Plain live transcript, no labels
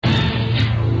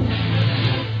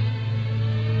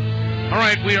All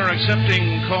right, we are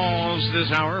accepting calls this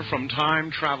hour from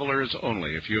time travelers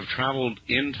only. If you have traveled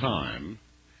in time,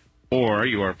 or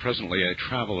you are presently a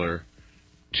traveler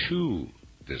to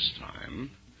this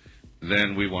time,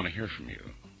 then we want to hear from you.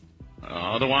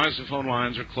 Otherwise, the phone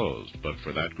lines are closed, but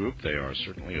for that group, they are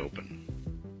certainly open.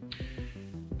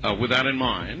 With that in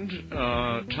mind,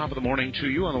 top of the morning to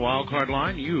you on the wild card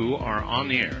line. You are on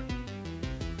the air.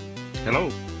 Hello.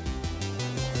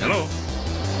 Hello.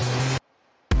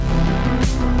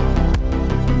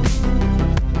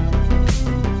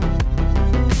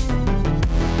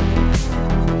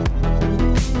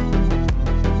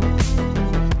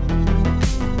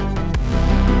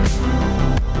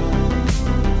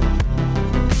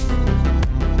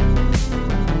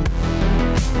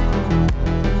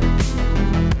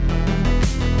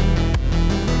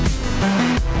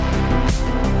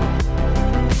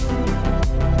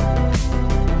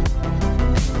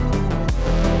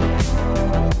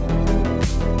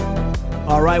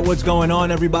 All right, what's going on,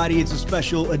 everybody? It's a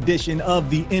special edition of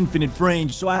the Infinite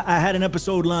Fringe. So I had an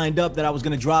episode lined up that I was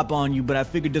going to drop on you, but I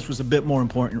figured this was a bit more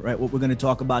important, right? What we're going to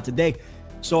talk about today.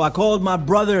 So I called my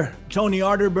brother, Tony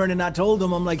Arterburn, and I told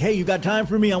him, I'm like, hey, you got time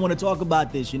for me? I want to talk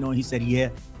about this, and he said, yeah.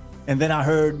 And then I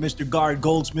heard Mr. Gard,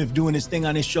 Goldsmith, doing his thing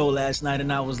on his show last night,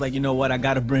 and I was like, you know what? I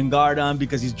got to bring Gard on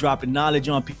because he's dropping knowledge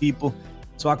on people.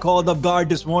 So I called up Gard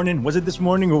this morning. Was it this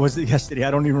morning or was it yesterday? I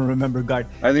don't even remember, Gard.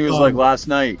 I think it was like last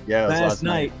night. Yeah, it was last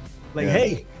night. Like, yeah.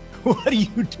 Hey, what are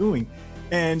you doing?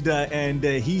 And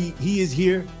he is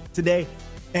here today.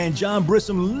 And John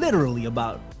Brisson, literally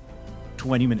about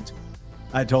 20 minutes ago,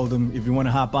 I told him, if you want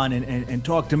to hop on and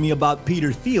talk to me about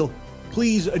Peter Thiel,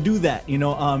 please do that.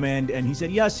 And he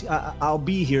said, yes, I'll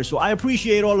be here. So I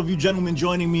appreciate all of you gentlemen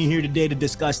joining me here today to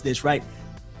discuss this, right?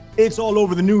 It's all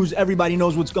over the news. Everybody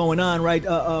knows what's going on, right?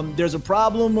 There's a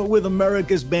problem with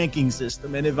America's banking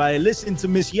system. And if I listen to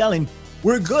Miss Yellen,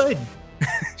 we're good.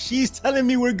 She's telling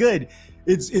me we're good.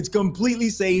 It's completely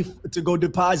safe to go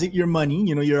deposit your money,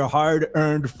 your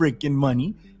hard-earned freaking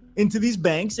money into these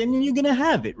banks, and then you're going to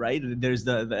have it, right? There's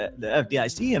the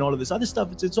FDIC and all of this other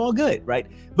stuff. It's all good, right?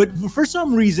 But for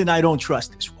some reason, I don't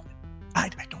trust this woman. I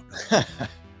don't know.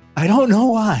 I don't know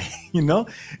why,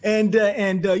 and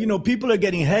people are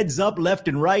getting heads up left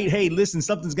and right. Hey, listen,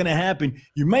 something's going to happen.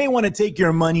 You may want to take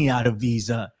your money out of these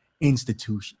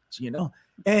institutions,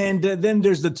 and then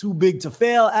there's the too big to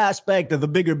fail aspect of the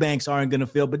bigger banks aren't going to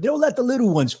fail, but they'll let the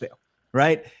little ones fail,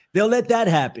 right? They'll let that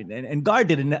happen. And Gard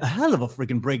did a hell of a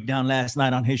freaking breakdown last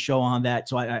night on his show on that.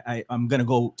 So I'm going to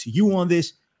go to you on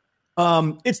this.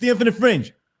 It's the Infinite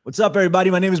Fringe. What's up, everybody?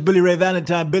 My name is Billy Ray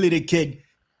Valentine, Billy the Kid.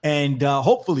 And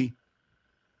hopefully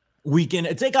we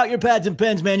can take out your pads and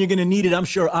pens, man. You're going to need it. I'm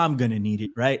sure I'm going to need it,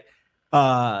 right?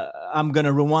 I'm going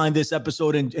to rewind this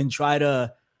episode and try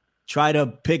to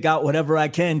pick out whatever I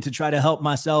can to try to help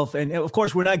myself. And of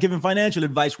course, we're not giving financial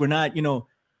advice. We're not,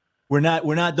 we're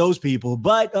not those people.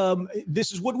 But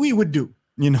this is what we would do,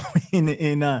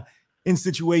 in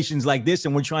situations like this.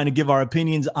 And we're trying to give our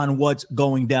opinions on what's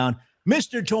going down.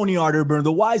 Mr. Tony Arterburn,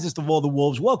 the wisest of all the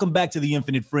wolves. Welcome back to the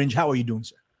Infinite Fringe. How are you doing,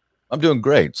 sir? I'm doing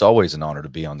great. It's always an honor to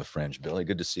be on the Fringe, Billy.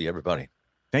 Good to see everybody.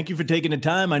 Thank you for taking the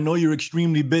time. I know you're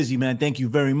extremely busy, man. Thank you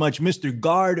very much. Mr.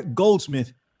 Gard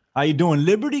Goldsmith, how you doing?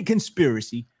 Liberty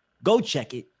Conspiracy. Go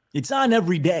check it. It's on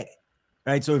every day,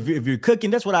 right? So if you're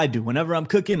cooking, that's what I do. Whenever I'm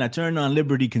cooking, I turn on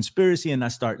Liberty Conspiracy and I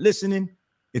start listening.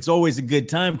 It's always a good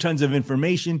time. Tons of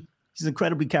information. He's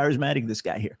incredibly charismatic, this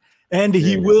guy here. And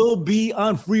he will be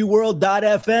on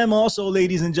freeworld.fm also,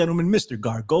 ladies and gentlemen. Mr.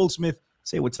 Gard Goldsmith,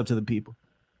 say what's up to the people.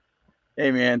 Hey,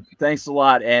 man, thanks a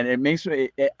lot. And it makes me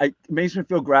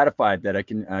feel gratified that I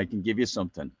can give you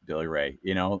something, Billy Ray,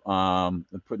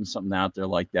 putting something out there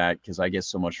like that, because I get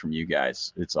so much from you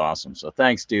guys. It's awesome. So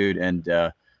thanks, dude. And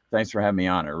thanks for having me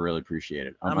on. I really appreciate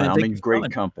it. I'm in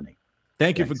great company.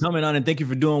 Thank you for coming on, and thank you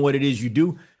for doing what it is you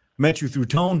do. Met you through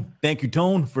Tone. Thank you,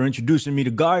 Tone, for introducing me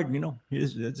to Gard.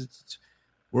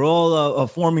 We're all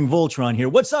forming Voltron here.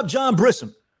 What's up, John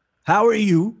Brisson? How are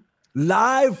you?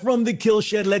 Live from the kill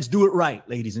shed. Let's do it right,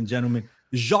 ladies and gentlemen.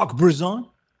 Jacques Brisson,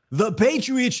 the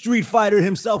Patriot Street Fighter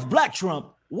himself, Black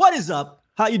Trump. What is up?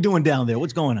 How you doing down there?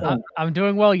 What's going on? I'm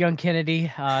doing well, young Kennedy.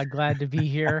 Glad to be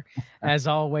here, as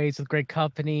always, with great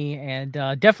company. And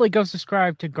definitely go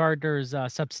subscribe to Gardner's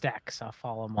Substack. So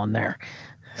follow him on there.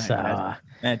 So,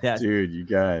 fantastic. Dude, you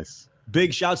guys.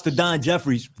 Big shouts to Don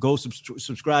Jeffries. Go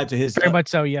subscribe to his very much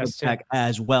so, yes, Substack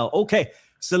as well. Okay.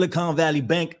 Silicon Valley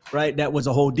Bank, right? That was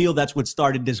a whole deal. That's what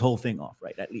started this whole thing off,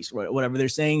 right? At least whatever they're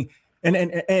saying. And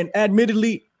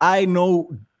admittedly, I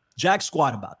know jack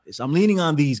squat about this. I'm leaning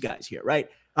on these guys here, right?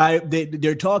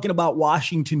 They're talking about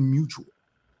Washington Mutual.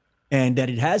 and that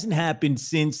it hasn't happened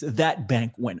since that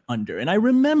bank went under. And I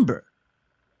remember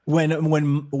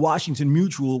when Washington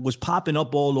Mutual was popping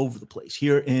up all over the place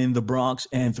here in the Bronx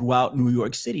and throughout New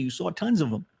York City. You saw tons of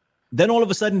them. Then all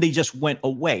of a sudden they just went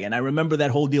away. And I remember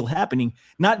that whole deal happening,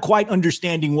 not quite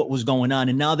understanding what was going on.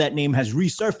 And now that name has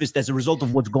resurfaced as a result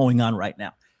of what's going on right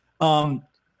now. On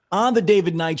the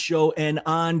David Knight show and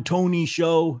on Tony's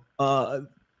show,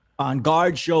 on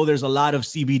Gard show, there's a lot of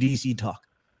CBDC talk.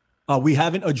 We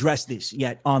haven't addressed this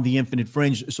yet on the Infinite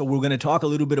Fringe, so we're going to talk a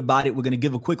little bit about it. We're going to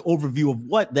give a quick overview of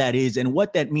what that is and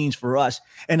what that means for us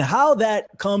and how that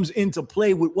comes into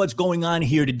play with what's going on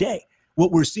here today,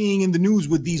 what we're seeing in the news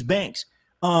with these banks.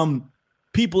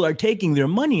 People are taking their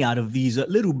money out of these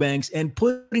little banks and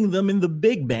putting them in the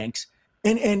big banks.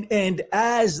 And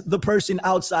as the person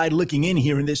outside looking in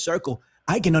here in this circle,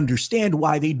 I can understand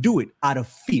why they do it out of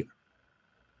fear.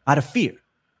 Out of fear.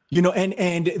 You know,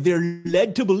 and they're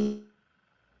led to believe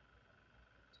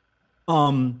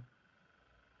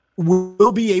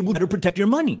will be able to protect your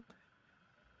money.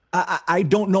 I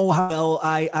don't know how well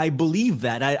I believe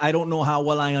that. I don't know how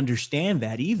well I understand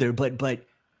that either. But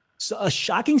so a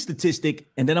shocking statistic,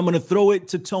 and then I'm going to throw it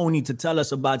to Tony to tell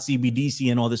us about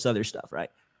CBDC and all this other stuff, right?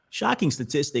 Shocking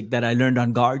statistic that I learned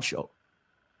on Gard show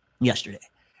yesterday.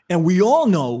 And we all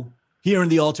know here in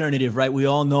the alternative, right? We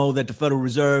all know that the Federal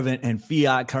Reserve and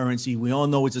fiat currency, we all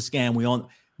know it's a scam.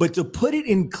 But to put it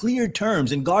in clear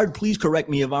terms, and Gard, please correct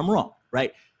me if I'm wrong,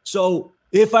 right? So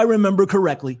if I remember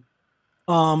correctly,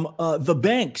 the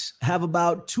banks have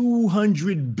about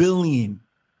 200 billion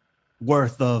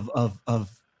worth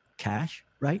of cash,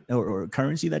 right? Or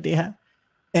currency that they have.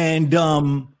 And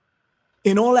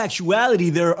in all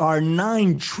actuality, there are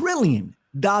 $9 trillion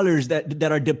that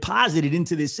are deposited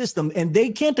into this system, and they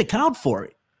can't account for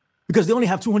it because they only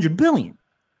have 200 billion.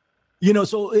 You know,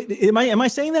 so am I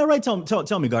saying that right?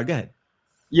 Tell me, Gard. Go ahead.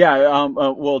 Yeah.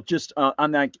 Well, just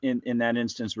on that in that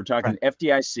instance, we're talking right.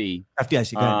 FDIC.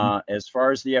 FDIC. Go ahead. As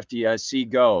far as the FDIC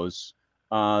goes,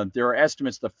 there are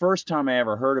estimates. The first time I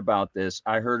ever heard about this,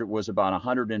 I heard it was about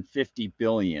 150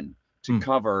 billion to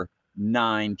cover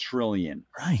 9 trillion.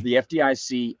 Right. The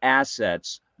FDIC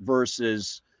assets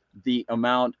versus the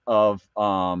amount of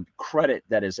credit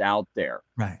that is out there.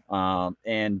 Right.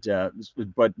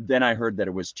 But then I heard that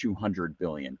it was 200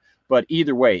 billion. But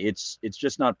either way, it's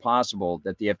just not possible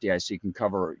that the FDIC can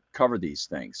cover these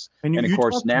things. And of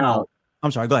course now,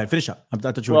 I'm sorry, go ahead, finish up. I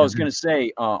was going to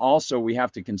say, also we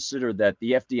have to consider that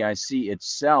the FDIC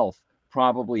itself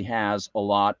probably has a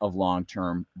lot of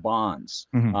long-term bonds.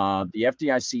 Mm-hmm. The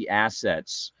FDIC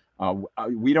assets,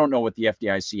 we don't know what the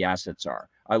FDIC assets are.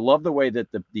 I love the way that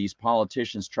these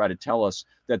politicians try to tell us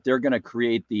that they're going to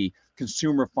create the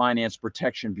Consumer Finance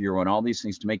Protection Bureau and all these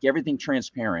things to make everything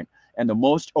transparent. And the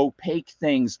most opaque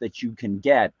things that you can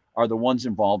get are the ones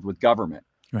involved with government.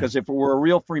 Because if it were a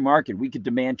real free market, we could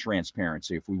demand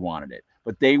transparency if we wanted it.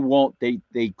 But they won't.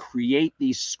 They create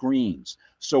these screens.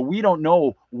 So we don't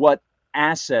know what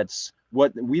assets,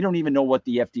 we don't even know what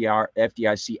the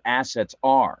FDIC assets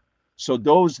are. So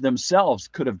those themselves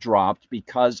could have dropped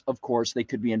because, of course, they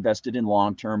could be invested in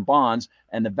long-term bonds,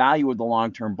 and the value of the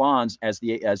long-term bonds, as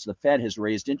the Fed has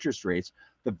raised interest rates,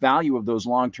 the value of those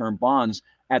long-term bonds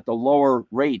at the lower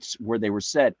rates where they were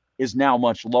set is now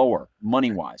much lower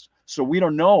money-wise. So we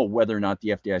don't know whether or not the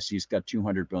FDIC's got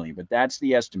 200 billion, but that's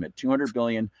the estimate: 200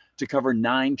 billion to cover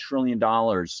 $9 trillion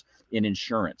in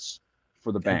insurance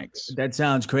for the banks. That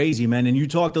sounds crazy, man. And you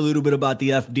talked a little bit about the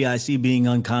FDIC being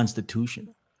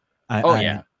unconstitutional.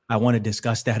 I want to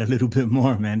discuss that a little bit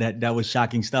more, man. That was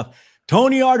shocking stuff.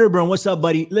 Tony Arterburn, what's up,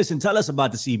 buddy? Listen, tell us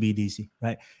about the CBDC,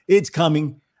 right? It's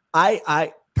coming.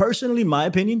 I personally, my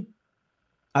opinion,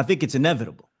 I think it's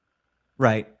inevitable,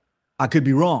 right? I could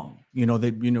be wrong. We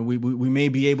may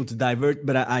be able to divert,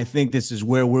 but I think this is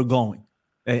where we're going.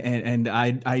 And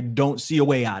I don't see a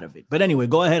way out of it. But anyway,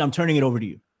 go ahead. I'm turning it over to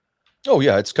you. Oh,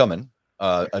 yeah, it's coming.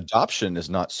 Adoption is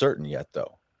not certain yet,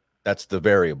 though. That's the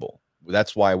variable.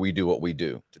 That's why we do what we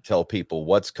do, to tell people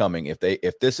what's coming.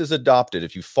 If this is adopted,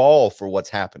 if you fall for what's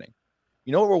happening,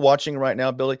 you know what we're watching right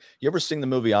now, Billy? You ever seen the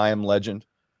movie I Am Legend?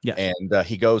 Yeah. And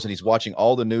he goes and he's watching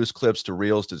all the news clips to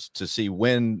reels to see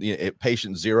when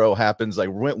patient zero happens, like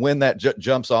when that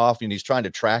jumps off, and he's trying to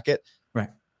track it. Right.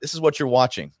 This is what you're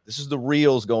watching. This is the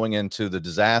reels going into the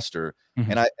disaster.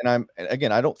 Mm-hmm.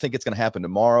 And I don't think it's going to happen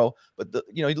tomorrow. But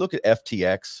you look at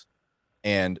FTX.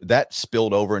 And that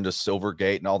spilled over into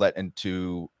Silvergate and all that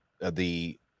into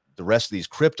the rest of these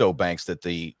crypto banks that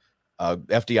the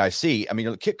FDIC. I mean,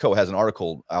 Kitco has an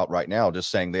article out right now just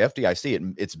saying the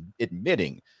FDIC it's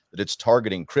admitting that it's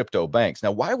targeting crypto banks.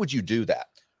 Now, why would you do that?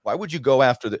 Why would you go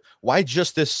after why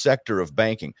just this sector of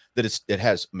banking that it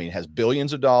has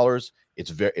billions of dollars.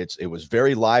 It was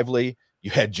very lively. You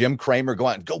had Jim Cramer go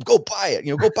out and go buy it,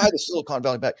 go buy the Silicon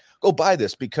Valley Bank, go buy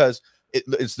this because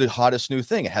it's the hottest new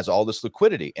thing. It has all this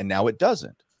liquidity, and now it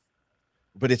doesn't.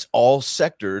 But it's all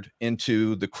sectored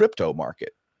into the crypto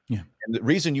market. Yeah. And the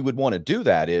reason you would want to do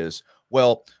that is,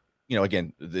 well,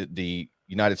 again, the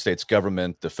United States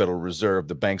government, the Federal Reserve,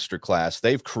 the bankster class,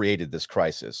 they've created this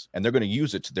crisis, and they're going to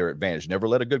use it to their advantage. Never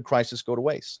let a good crisis go to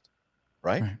waste,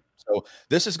 right? So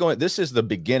this is the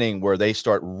beginning where they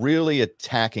start really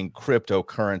attacking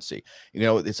cryptocurrency.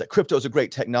 It's like crypto is a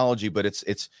great technology, but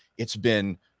it's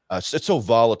been it's so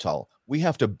volatile. We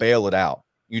have to bail it out.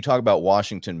 You talk about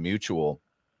Washington Mutual.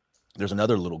 There's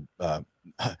another little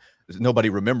nobody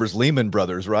remembers Lehman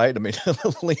Brothers, right? I mean,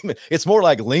 Lehman. It's more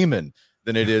like Lehman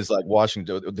than it is like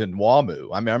Washington, than WAMU.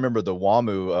 I mean, I remember the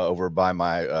WAMU over by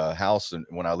my house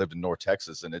when I lived in North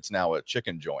Texas, and it's now a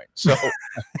chicken joint. So,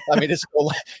 I mean,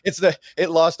 it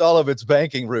lost all of its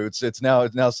banking roots. It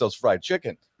now sells fried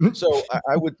chicken. So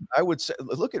I would say,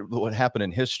 look at what happened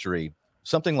in history.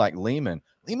 Something like Lehman.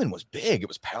 Lehman was big. It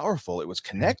was powerful. It was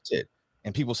connected.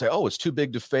 And people say, oh, it's too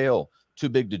big to fail, too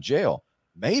big to jail.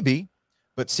 Maybe,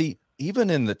 but see,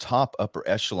 even in the top upper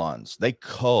echelons, they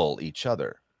cull each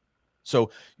other.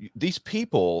 So these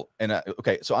people,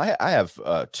 so I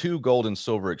have 2 gold and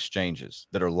silver exchanges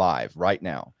that are live right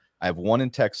now. I have one in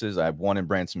Texas. I have one in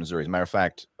Branson, Missouri. As a matter of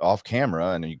fact, off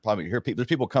camera, and you probably hear there's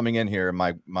people coming in here.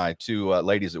 My 2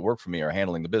 ladies that work for me are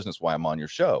handling the business while I'm on your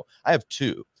show. I have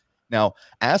 2. Now,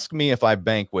 ask me if I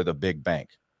bank with a big bank.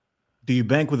 Do you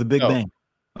bank with a big bank?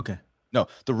 Okay. No,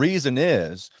 the reason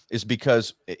is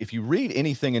because if you read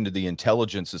anything into the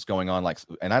intelligence that's going on,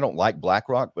 and I don't like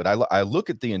BlackRock, but I look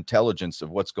at the intelligence of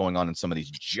what's going on in some of these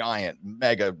giant,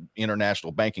 mega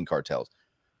international banking cartels.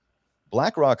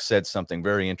 BlackRock said something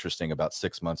very interesting about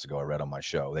 6 months ago. I read on my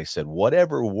show. They said,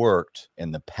 whatever worked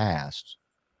in the past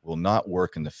will not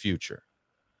work in the future.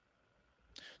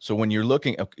 So when you're look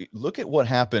at what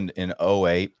happened in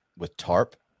 2008 with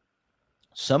TARP,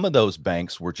 some of those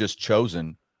banks were just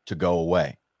chosen to go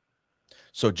away.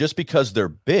 So just because they're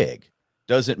big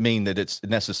doesn't mean that it's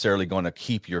necessarily going to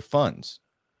keep your funds,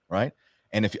 right?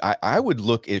 And if I would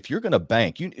look, if you're going to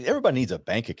bank, everybody needs a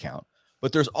bank account,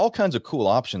 but there's all kinds of cool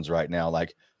options right now,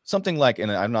 like something like,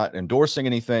 and I'm not endorsing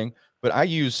anything, but I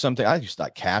use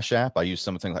like Cash App. I use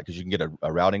something like, because you can get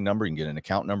a routing number, you can get an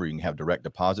account number, you can have direct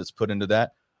deposits put into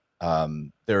that.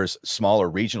 There's smaller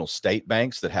regional state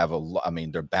banks that have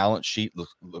their balance sheet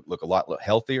look a lot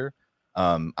healthier.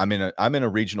 I'm in a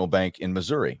regional bank in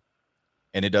Missouri,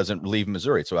 and it doesn't leave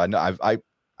Missouri. So I know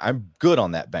I'm good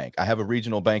on that bank. I have a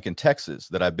regional bank in Texas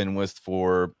that I've been with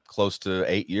for close to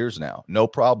 8 years now. No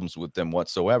problems with them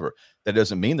whatsoever. That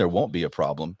doesn't mean there won't be a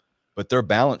problem, but their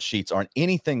balance sheets aren't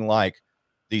anything like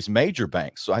these major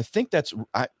banks. So I think it's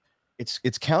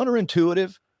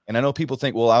counterintuitive. And I know people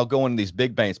think, well, I'll go into these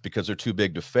big banks because they're too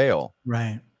big to fail.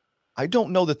 Right. I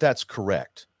don't know that that's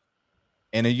correct.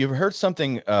 And you've heard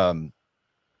something,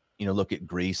 look at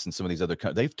Greece and some of these other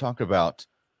countries. They've talked about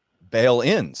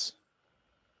bail-ins.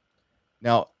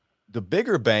 Now, the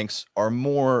bigger banks are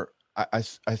more, I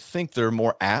think they're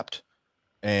more apt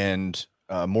and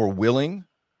more willing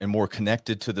and more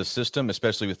connected to the system,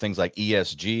 especially with things like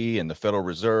ESG and the Federal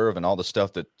Reserve and all the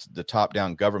stuff that the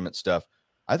top-down government stuff.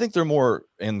 I think they're more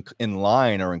in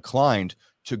line or inclined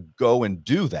to go and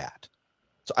do that.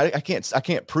 So I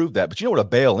can't prove that, but you know what a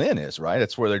bail-in is, right?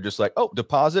 It's where they're just like, oh,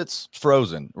 deposits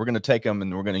frozen. We're going to take them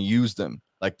and we're going to use them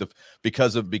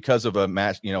because of a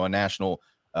national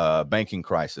banking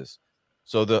crisis.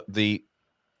 So the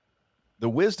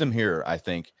wisdom here, I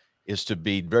think, is to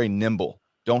be very nimble.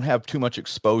 Don't have too much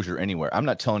exposure anywhere. I'm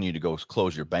not telling you to go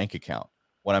close your bank account.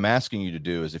 What I'm asking you to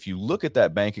do is, if you look at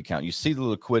that bank account, you see the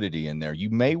liquidity in there,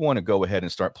 you may want to go ahead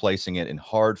and start placing it in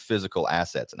hard physical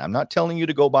assets. And I'm not telling you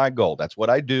to go buy gold. That's what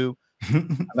I do.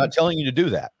 I'm not telling you to do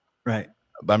that. Right.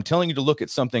 But I'm telling you to look at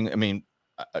something. I mean,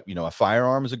 a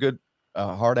firearm is a good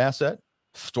hard asset,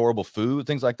 storable food,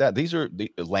 things like that. These are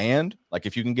the land. Like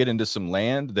if you can get into some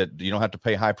land that you don't have to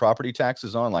pay high property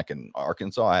taxes on, like in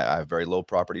Arkansas, I have very low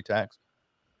property tax.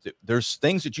 There's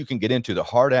things that you can get into, the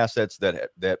hard assets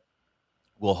that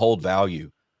will hold value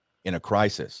in a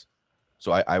crisis.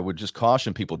 So I would just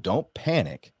caution people, don't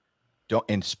panic.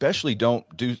 And especially don't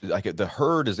do, like, the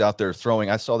herd is out there throwing,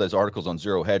 I saw those articles on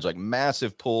Zero Hedge, like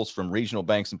massive pulls from regional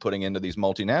banks and putting into these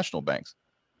multinational banks.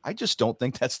 I just don't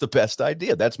think that's the best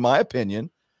idea. That's my opinion,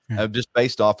 just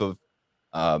based off of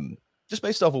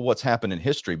what's happened in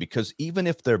history. Because even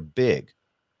if they're big,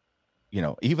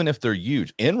 even if they're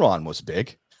huge, Enron was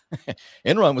big.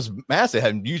 Enron was massive,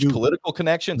 had huge political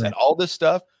connections, and all this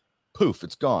stuff. Poof,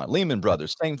 it's gone. Lehman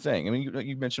Brothers, same thing. I mean,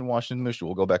 you mentioned Washington Mutual.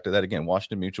 We'll go back to that again.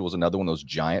 Washington Mutual was another one of those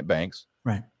giant banks.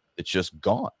 Right. It's just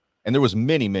gone. And there was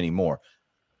many, many more.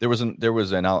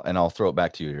 I'll throw it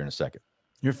back to you here in a second.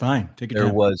 You're fine. Take it.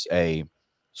 There was a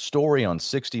story on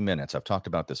 60 Minutes. I've talked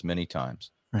about this many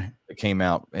times. Right. It came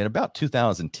out in about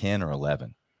 2010 or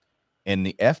 11. And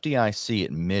the FDIC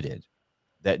admitted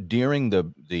that during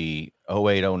the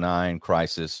 08-09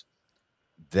 crisis,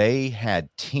 they had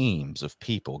teams of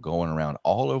people going around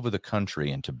all over the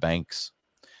country into banks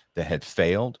that had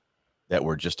failed, that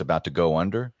were just about to go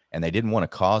under, and they didn't want to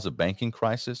cause a banking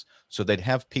crisis. So they'd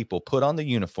have people put on the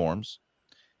uniforms.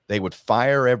 They would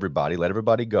fire everybody, let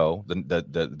everybody go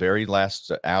the very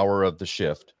last hour of the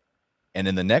shift. And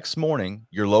then the next morning,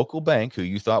 your local bank, who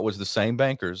you thought was the same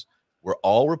bankers, were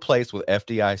all replaced with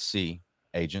FDIC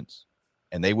agents,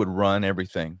 and they would run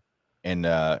everything and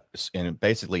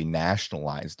basically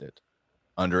nationalized it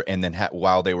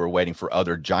while they were waiting for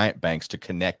other giant banks to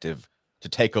to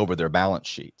take over their balance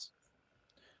sheets.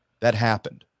 That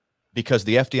happened because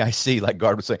the FDIC, like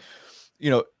Gard would say,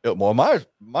 well,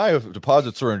 my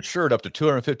deposits are insured up to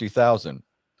 $250,000.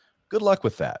 Good luck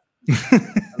with that. I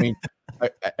mean,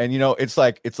 it's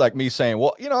like me saying,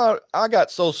 well, I got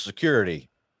Social Security.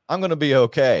 I'm going to be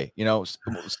okay.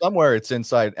 Somewhere it's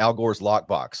inside Al Gore's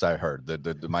lockbox. I heard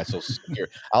my Social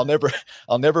Security.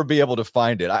 I'll never be able to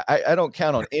find it. I don't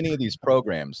count on any of these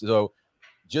programs. So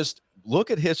just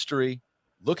look at history,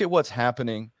 look at what's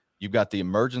happening. You've got the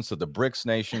emergence of the BRICS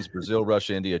nations, Brazil,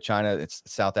 Russia, India, China, it's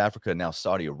South Africa, and now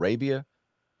Saudi Arabia.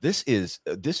 This is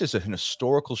an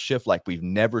historical shift like we've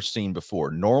never seen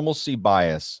before. Normalcy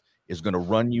bias is going to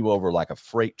run you over like a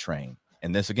freight train.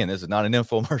 And this is not an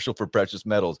infomercial for precious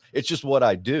metals. It's just what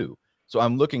I do. So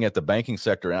I'm looking at the banking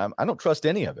sector, and I don't trust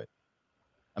any of it.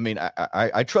 I mean,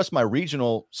 I trust my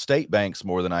regional state banks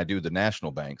more than I do the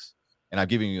national banks, and I'm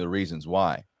giving you the reasons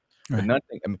why. Right.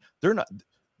 But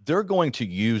they're going to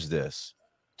use this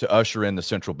to usher in the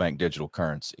central bank digital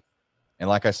currency. And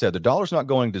like I said, the dollar's not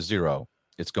going to zero;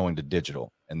 it's going to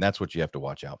digital, and that's what you have to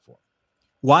watch out for.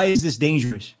 Why is this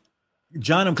dangerous,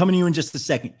 John? I'm coming to you in just a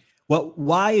second. Well,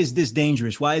 why is this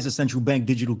dangerous? Why is a central bank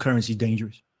digital currency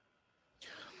dangerous?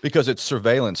 Because it's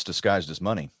surveillance disguised as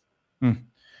money.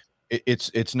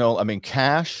 It's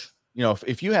cash.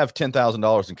 If you have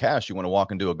 $10,000 in cash, you want to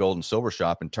walk into a gold and silver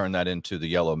shop and turn that into the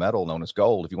yellow metal known as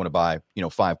gold. If you want to buy,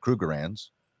 5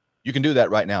 Krugerrands, you can do that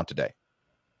right now today.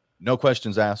 No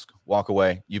questions asked. Walk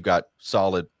away. You've got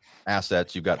solid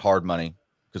assets. You've got hard money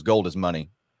because gold is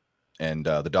money, and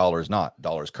the dollar is not.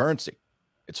 Dollar is currency.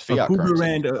 It's fiat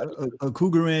currency. A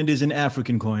Krugerrand is an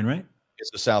African coin, right?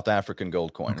 It's a South African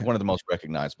gold coin. Okay. One of the most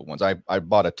recognizable ones. I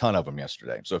bought a ton of them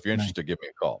yesterday. So if you're interested, give me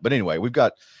a call. But anyway, we've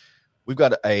got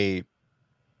a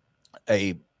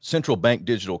central bank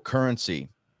digital currency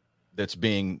that's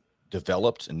being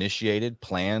developed, initiated,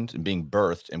 planned, and being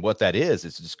birthed. And what that is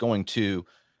it's going to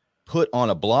put on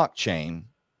a blockchain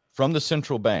from the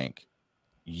central bank,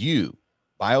 you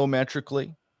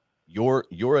biometrically,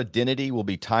 your identity will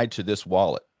be tied to this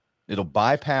wallet. It'll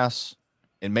bypass,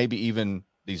 and maybe even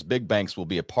these big banks will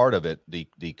be a part of it, the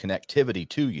connectivity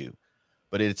to you.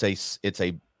 But it's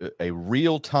a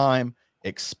real-time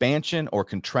expansion or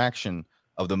contraction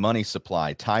of the money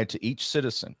supply tied to each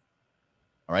citizen.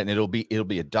 All right. And it'll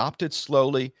be adopted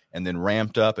slowly and then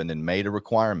ramped up and then made a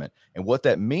requirement. And what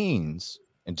that means,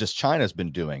 and just China's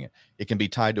been doing it, it can be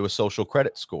tied to a social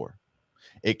credit score.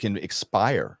 It can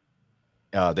expire.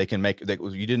 They can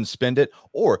you didn't spend it,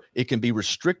 or it can be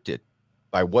restricted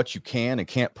by what you can and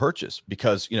can't purchase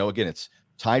because, again, it's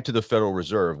tied to the Federal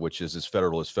Reserve, which is as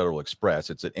federal as Federal Express.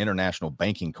 It's an international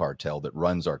banking cartel that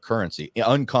runs our currency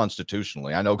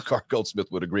unconstitutionally. I know Goldsmith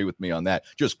would agree with me on that.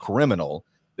 Just criminal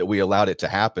that we allowed it to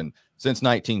happen. Since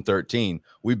 1913,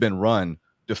 we've been run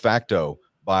de facto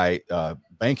by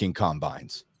banking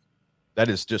combines. That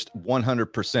is just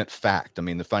 100% fact. I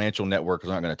mean, the financial networks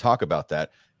aren't going to talk about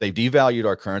that. They've devalued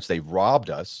our currency. They've robbed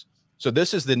us. So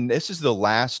this is the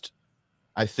last,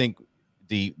 I think,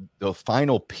 the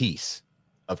final piece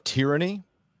of tyranny.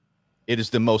 It is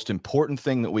the most important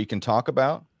thing that we can talk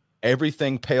about.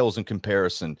 Everything pales in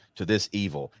comparison to this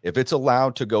evil. If it's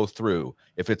allowed to go through,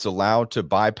 if it's allowed to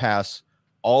bypass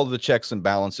all the checks and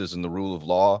balances and the rule of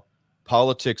law,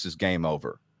 politics is game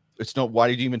over. Why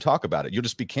did you even talk about it? You'll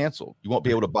just be canceled. You won't be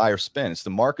able to buy or spend. It's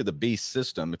the mark of the beast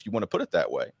system, if you want to put it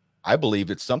that way. I believe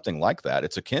it's something like that.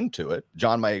 It's akin to it.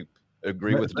 John may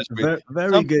agree with it.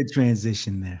 Very good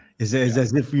transition there. It's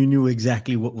as if you knew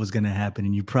exactly what was going to happen,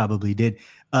 and you probably did.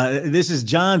 This is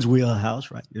John's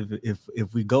wheelhouse, right?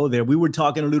 If we go there, we were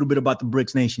talking a little bit about the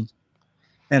BRICS nations,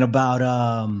 and about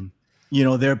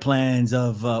their plans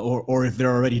of or if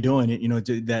they're already doing it,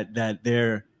 that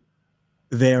they're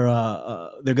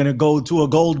going to go to a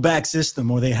gold back system,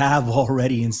 or they have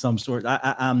already in some sort.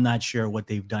 I'm not sure what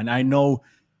they've done. I know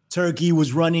Turkey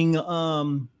was running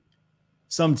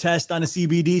some test on a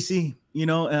CBDC.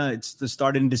 It's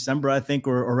started in December, I think,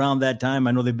 or around that time.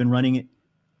 I know they've been running it.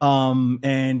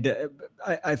 And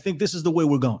I think this is the way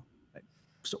we're going.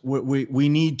 So we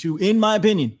need to, in my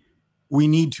opinion, we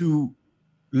need to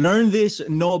learn this,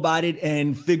 know about it,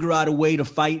 and figure out a way to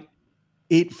fight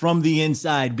it from the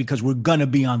inside, because we're going to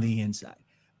be on the inside.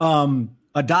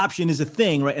 Adoption is a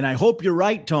thing, right? And I hope you're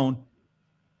right, Tone.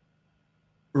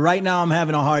 Right now, I'm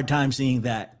having a hard time seeing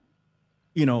that,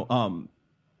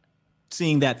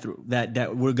 seeing that through,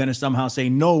 that we're going to somehow say,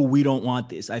 no, we don't want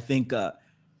this. I think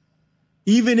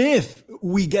even if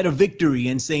we get a victory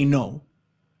and say no,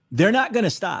 they're not going to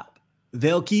stop.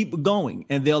 They'll keep going,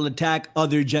 and they'll attack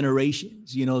other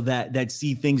generations, that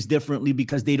see things differently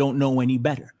because they don't know any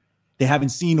better. They haven't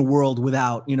seen a world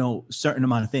without, certain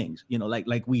amount of things,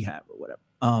 like we have or whatever.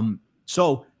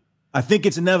 So I think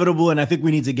it's inevitable, and I think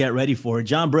we need to get ready for it.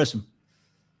 John Brisson,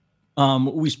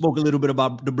 we spoke a little bit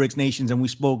about the BRICS nations, and we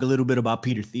spoke a little bit about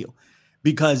Peter Thiel,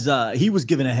 because he was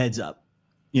given a heads up,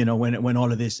 when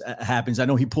all of this happens. I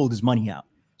know he pulled his money out.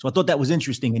 So I thought that was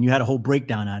interesting, and you had a whole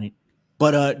breakdown on it.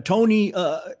 But Tony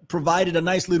provided a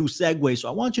nice little segue. So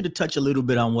I want you to touch a little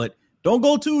bit on don't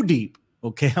go too deep,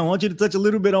 okay? I want you to touch a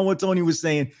little bit on what Tony was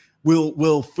saying.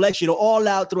 We'll flesh it all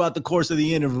out throughout the course of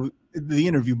the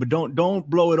interview, but don't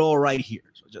blow it all right here.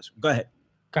 So just go ahead.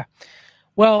 Okay.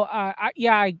 Well,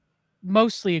 I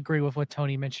mostly agree with what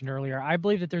Tony mentioned earlier. I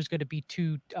believe that there's going to be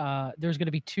two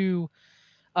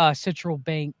central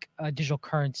bank digital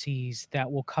currencies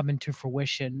that will come into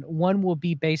fruition. One will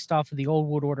be based off of the old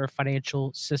world order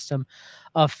financial system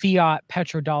of fiat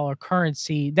petrodollar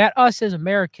currency that us as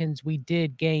Americans, we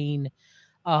did gain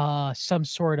some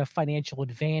sort of financial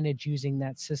advantage using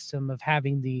that system of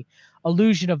having the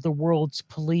illusion of the world's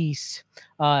police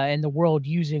and the world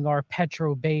using our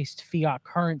petro-based fiat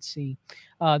currency.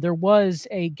 There was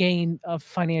a gain of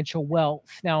financial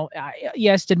wealth. Now,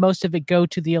 yes, did most of it go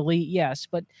to the elite? Yes,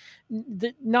 but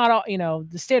not all.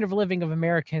 The standard of living of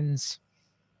Americans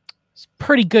is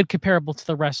pretty good comparable to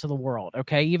the rest of the world.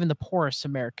 Okay, even the poorest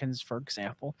Americans, for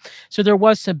example. So there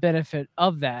was some benefit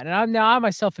of that. And I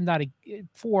myself am not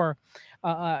for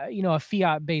a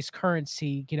fiat-based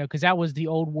currency, because that was the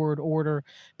old world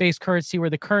order-based currency, where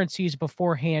the currencies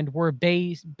beforehand were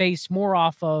based more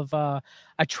off of a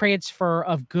transfer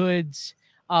of goods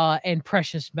and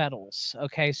precious metals.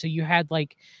 Okay, so you had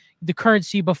like the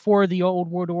currency before the old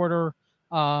world order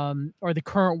or the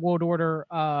current world order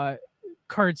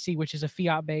currency, which is a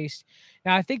fiat-based.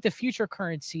 Now, I think the future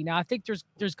currency. Now, I think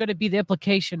there's going to be the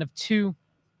implementation of two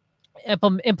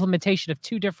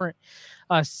different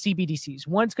CBDCs.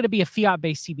 One's going to be a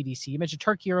fiat-based CBDC. You mentioned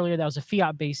Turkey earlier. That was a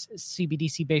fiat-based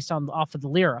CBDC based off of the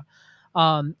lira.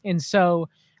 And so,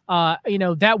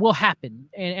 that will happen.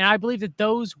 And I believe that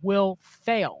those will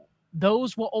fail.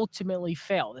 Those will ultimately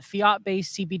fail. The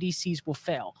fiat-based CBDCs will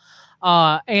fail.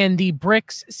 And the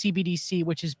BRICS CBDC,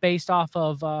 which is based off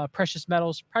of precious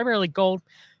metals, primarily gold,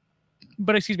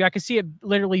 but I could see it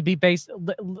literally be based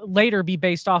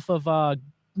off of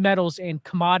metals and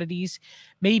commodities,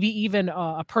 maybe even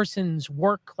a person's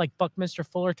work, like Buckminster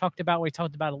Fuller talked about, where he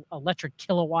talked about electric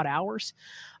kilowatt hours.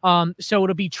 So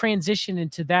it'll be transitioned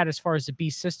into that as far as the B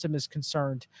system is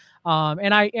concerned.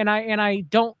 And I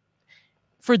don't.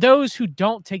 For those who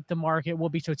don't take the mark, it will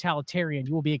be totalitarian.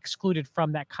 You will be excluded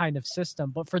from that kind of system.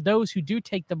 But for those who do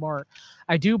take the mark,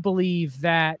 I do believe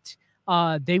that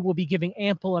they will be giving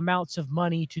ample amounts of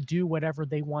money to do whatever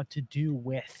they want to do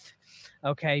with.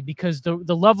 Okay, because the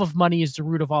love of money is the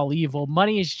root of all evil.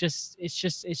 Money is just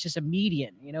a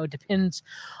medium. It depends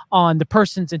on the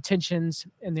person's intentions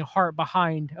and the heart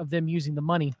behind of them using the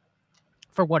money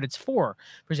for what it's for.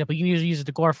 For example, you can either use it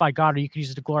to glorify God, or you can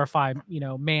use it to glorify,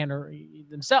 man or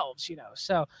themselves,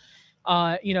 So,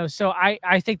 so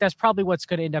I think that's probably what's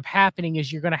going to end up happening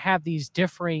is you're going to have these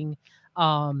differing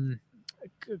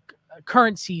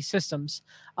currency systems.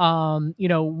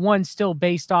 One still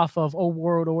based off of old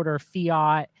world order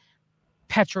fiat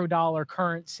petrodollar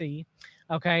currency.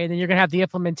 Okay. And then you're going to have the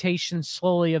implementation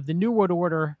slowly of the new world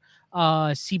order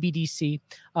CBDC,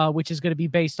 which is going to be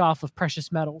based off of precious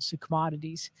metals and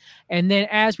commodities. And then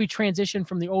as we transition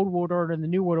from the old world order and the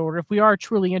new world order, if we are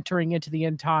truly entering into the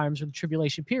end times or the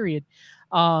tribulation period,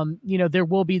 there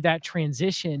will be that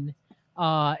transition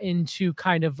into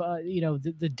kind of,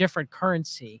 the different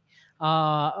currency.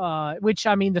 Which,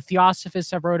 the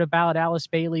Theosophists have wrote about, Alice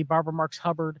Bailey, Barbara Marx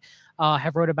Hubbard,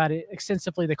 have wrote about it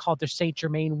extensively. They call it their Saint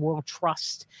Germain World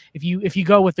Trust. If you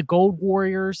go with the Gold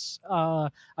Warriors,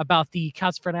 about the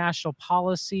Council for National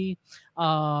Policy,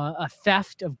 a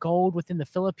theft of gold within the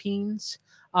Philippines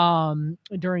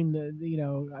during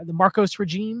the Marcos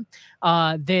regime,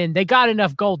 then they got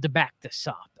enough gold to back this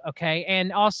up. Okay.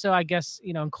 And also, I guess,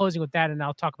 in closing with that, and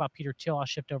I'll talk about Peter Thiel, I'll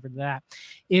shift over to that,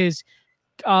 is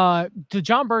the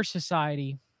John Birch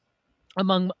Society,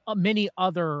 among many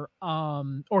other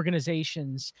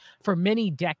organizations for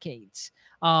many decades,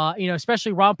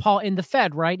 especially Ron Paul in the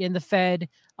Fed, right? In the Fed,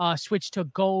 switched to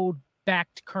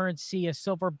gold-backed currency, a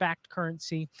silver-backed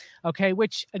currency, okay,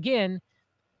 which, again,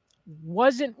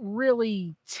 wasn't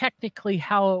really technically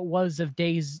how it was of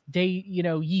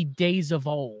ye days of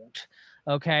old.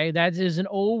 Okay, that is an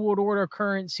old world order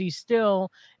currency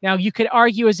still. Now, you could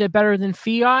argue, is it better than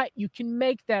fiat? You can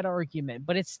make that argument,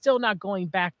 but it's still not going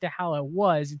back to how it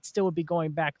was. It still would be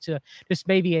going back to just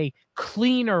maybe a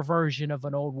cleaner version of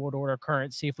an old world order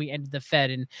currency if we ended the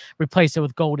Fed and replaced it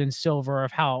with gold and silver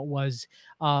of how it was,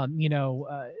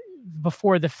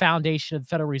 before the foundation of the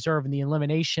Federal Reserve and the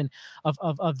elimination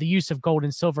of the use of gold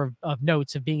and silver of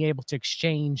notes, of being able to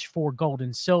exchange for gold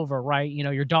and silver, right?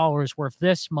 Your dollar is worth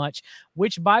this much,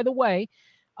 which, by the way,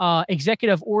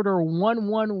 Executive Order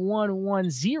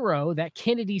 11110 that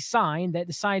Kennedy signed, that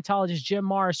the Scientologist Jim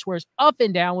Marrs swears up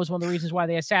and down was one of the reasons why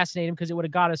they assassinated him, because it would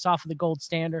have got us off of the gold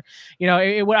standard.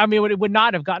 It would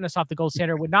not have gotten us off the gold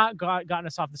standard. It would not gotten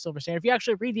us off the silver standard. If you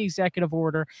actually read the executive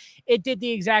order, it did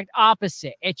the exact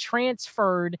opposite. It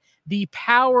transferred the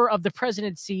power of the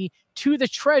presidency to the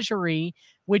Treasury,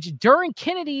 which during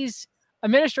Kennedy's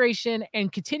administration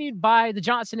and continued by the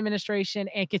Johnson administration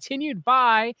and continued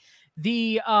by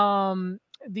the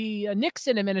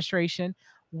Nixon administration,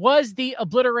 was the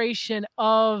obliteration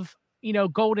of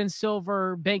gold and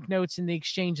silver banknotes in the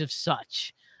exchange of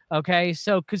such. Okay,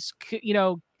 so because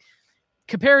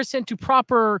comparison to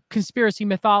proper conspiracy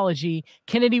mythology,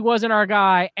 Kennedy wasn't our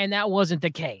guy, and that wasn't the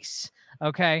case.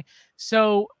 Okay,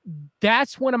 so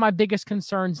that's one of my biggest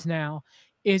concerns now.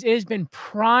 Is it has been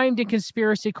primed in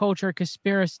conspiracy culture,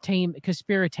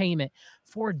 conspiratainment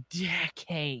for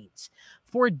decades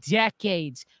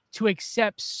to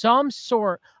accept some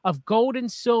sort of gold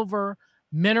and silver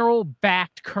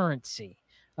mineral-backed currency,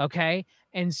 okay?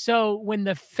 And so when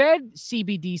the Fed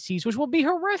CBDCs, which will be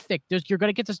horrific, you're going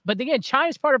to get this, but again,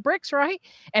 China's part of BRICS, right?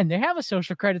 And they have a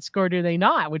social credit score, do they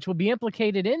not? Which will be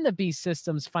implicated in the beast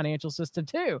system's financial system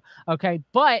too, okay?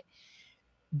 But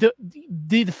the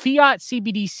fiat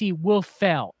CBDC will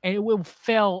fail, and it will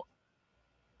fail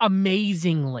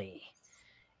amazingly.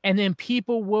 And then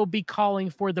people will be calling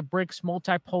for the BRICS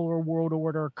multipolar world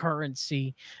order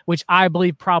currency, which I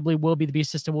believe probably will be the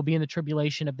beast system, will be in the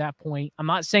tribulation at that point. I'm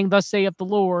not saying thus saith the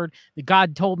Lord, that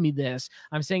God told me this.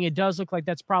 I'm saying it does look like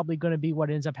that's probably going to be what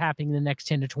ends up happening in the next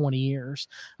 10 to 20 years.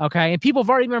 Okay. And people have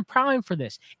already been primed for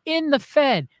this. In the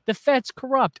Fed's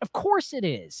corrupt. Of course it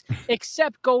is,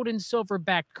 except gold and silver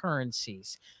backed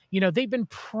currencies. They've been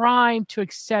primed to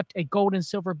accept a gold and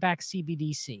silver backed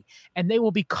CBDC, and they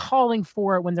will be calling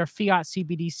for it when their fiat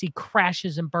CBDC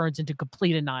crashes and burns into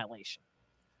complete annihilation.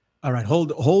 All right.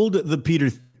 Hold the Peter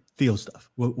Thiel stuff.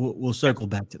 We'll circle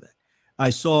back to that.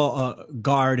 I saw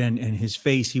Gard and his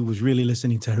face. He was really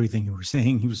listening to everything you were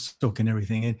saying. He was soaking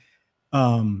everything in.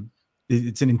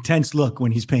 It's an intense look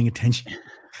when he's paying attention.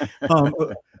 I'm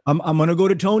going to go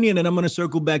to Tony, and then I'm going to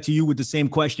circle back to you with the same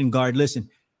question, Gard. Listen.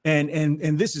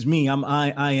 And this is me.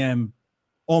 I am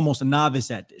almost a novice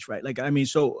at this, right?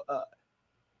 So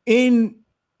in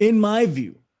my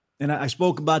view, and I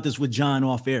spoke about this with John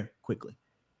off air quickly.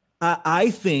 I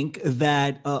think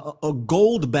that a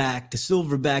gold-backed,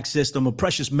 silver-backed system, a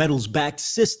precious metals-backed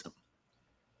system,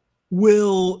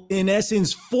 will in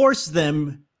essence force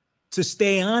them to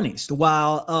stay honest,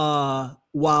 while a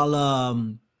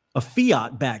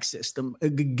fiat-backed system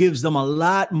gives them a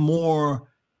lot more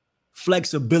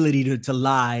flexibility to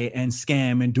lie and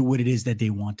scam and do what it is that they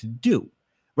want to do,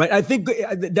 right? I think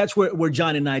that's where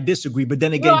John and I disagree. But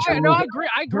then again, I agree.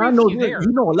 I agree with you there.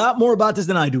 You know a lot more about this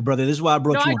than I do, brother. This is why I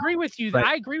brought you on. I agree with you. Right?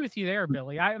 I agree with you there,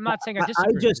 Billy. I'm not saying I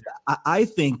disagree. I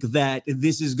think that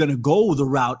this is going to go the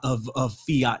route of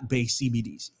fiat-based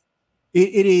CBDC.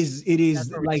 It is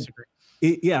like.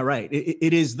 Yeah, right.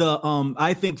 It is the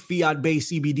I think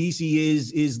fiat-based CBDC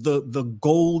is the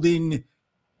golden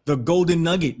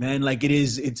nugget, man. Like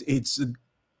it's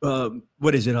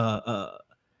what is it?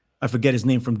 I forget his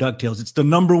name from DuckTales. It's the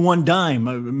number one dime,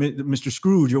 Mr.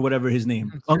 Scrooge or whatever his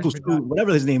name, Uncle Scrooge,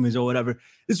 whatever his name is or whatever.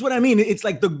 This is what I mean. It's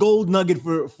like the gold nugget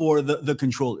for the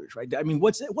controllers, right? I mean,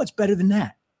 what's better than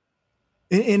that?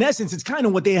 in essence, it's kind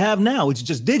of what they have now. It's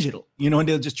just digital, and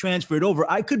they'll just transfer it over.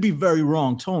 I could be very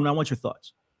wrong. Tone, I want your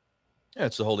thoughts. Yeah,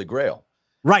 it's the Holy Grail.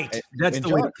 Right. That's the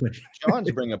way to put it.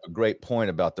 John's bringing up a great point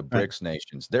about the BRICS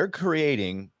nations. They're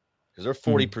creating, because they're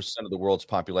 40% of the world's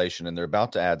population, and they're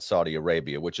about to add Saudi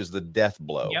Arabia, which is the death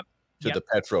blow to the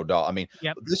petrodollar. I mean,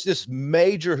 this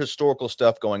major historical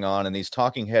stuff going on, and these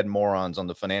talking head morons on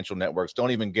the financial networks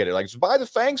don't even get it. Like, just buy the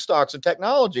FANG stocks of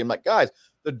technology. I'm like, guys,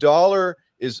 the dollar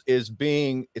is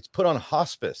being, it's put on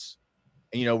hospice.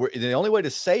 And, the only way to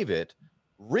save it,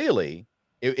 really,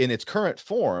 in its current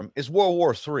form, is World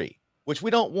War III, which we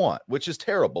don't want, which is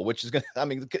terrible, which is going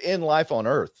to, could end life on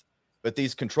Earth. But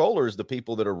these controllers, the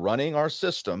people that are running our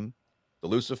system, the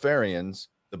Luciferians,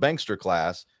 the bankster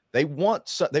class, they want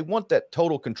that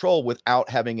total control without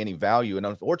having any value. And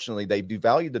unfortunately, they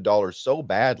devalued the dollar so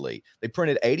badly. They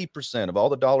printed 80% of all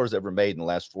the dollars ever made in the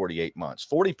last 48 months.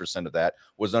 40% of that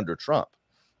was under Trump.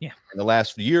 Yeah. In the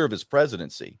last year of his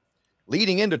presidency.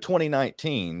 Leading into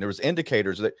 2019, there was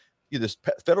indicators that this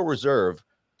Federal Reserve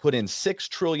put in $6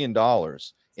 trillion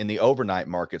in the overnight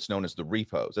markets known as the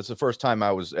repos. That's the first time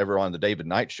I was ever on the David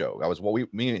Knight show.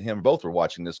 Me and him both were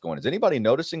watching this going, is anybody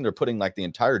noticing they're putting like the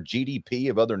entire GDP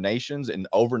of other nations in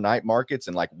overnight markets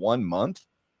in like 1 month?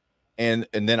 And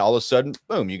then all of a sudden,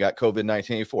 boom, you got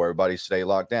COVID-19 before everybody stay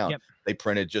locked down. Yep. They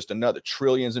printed just another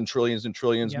trillions and trillions and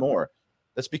trillions more.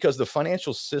 That's because the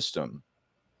financial system,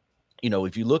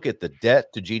 if you look at the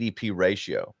debt to GDP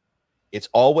ratio, it's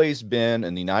always been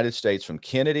in the United States from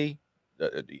Kennedy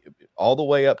all the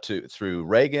way up through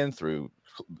Reagan, through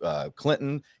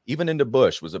Clinton, even into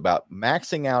Bush, was about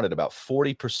maxing out at about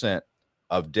 40%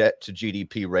 of debt to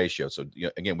GDP ratio. So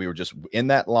again, we were just in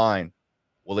that line.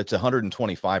 Well, it's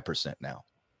 125% now,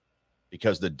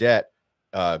 because the debt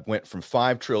went from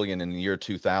 5 trillion in the year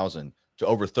 2000 to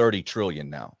over 30 trillion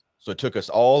now. So it took us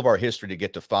all of our history to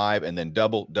get to 5, and then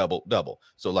double.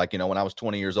 So like, when I was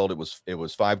 20 years old, it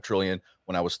was 5 trillion.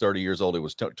 When I was 30 years old, it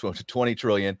was 20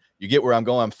 trillion. You get where I'm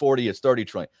going. I'm 40, it's 30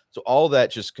 trillion. So all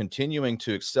that just continuing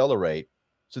to accelerate.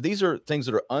 So these are things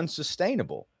that are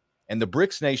unsustainable. And the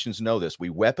BRICS nations know this. We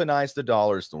weaponize the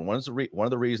dollars. One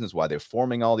of the reasons why they're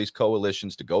forming all these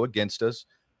coalitions to go against us,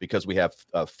 because we have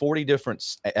 40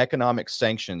 different economic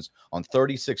sanctions on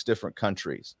 36 different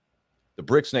countries. The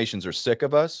BRICS nations are sick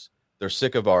of us. They're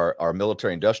sick of our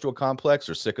military industrial complex.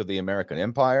 They're sick of the American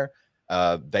empire.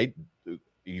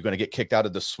 You're going to get kicked out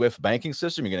of the SWIFT banking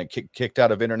system. You're going to get kicked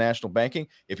out of international banking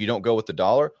if you don't go with the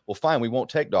dollar. Well, fine, we won't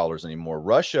take dollars anymore.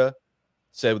 Russia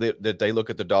said that they look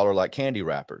at the dollar like candy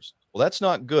wrappers. Well, that's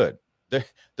not good.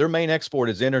 Their main export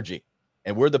is energy,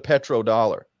 and we're the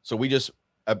petrodollar. So we just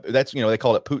that's they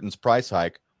call it Putin's price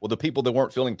hike. Well, the people that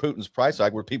weren't feeling Putin's price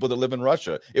hike were people that live in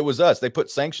Russia. It was us. They put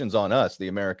sanctions on us, the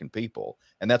American people.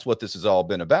 And that's what this has all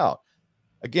been about.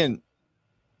 Again,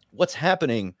 what's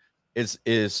happening is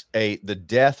the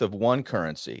death of one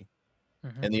currency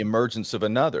and the emergence of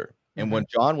another. And what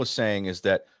John was saying is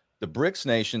that the BRICS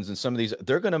nations and some of these,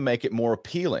 they're going to make it more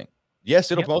appealing.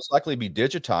 Yes, it'll most likely be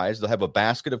digitized. They'll have a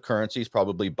basket of currencies,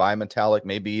 probably bimetallic,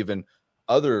 maybe even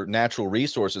other natural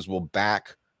resources will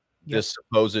back this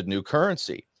supposed new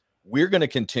currency. We're going to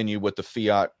continue with the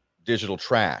fiat digital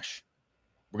trash.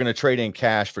 We're going to trade in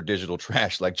cash for digital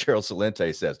trash, like Gerald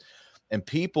Salente says. And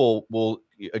people will,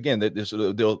 again,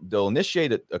 they'll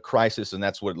initiate a crisis, and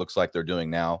that's what it looks like they're doing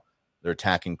now. They're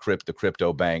attacking the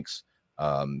crypto banks.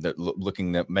 They're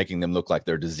making them look like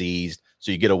they're diseased.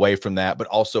 So you get away from that. But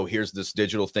also, here's this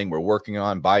digital thing we're working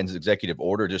on. Biden's executive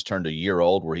order just turned a year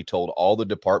old, where he told all the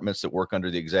departments that work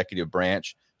under the executive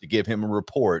branch to give him a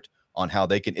report on how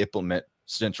they can implement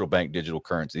central bank digital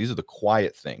currency. These are the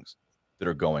quiet things that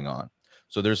are going on.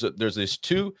 So there's this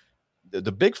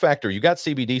the big factor. You got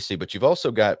CBDC, but you've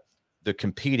also got the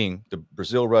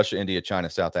Brazil, Russia, India, China,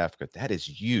 South Africa. That is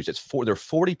huge. They're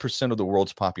 40% of the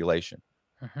world's population.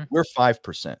 We're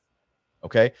 5%.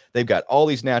 Okay. They've got all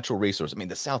these natural resources. I mean,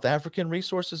 the South African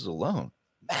resources alone,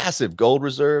 massive gold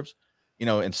reserves,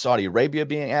 and Saudi Arabia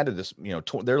being added this,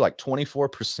 they're like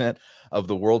 24% of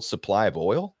the world's supply of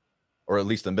oil, or at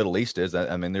least the Middle East is.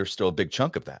 I mean, there's still a big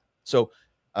chunk of that. So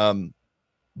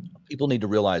people need to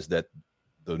realize that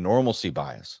the normalcy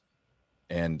bias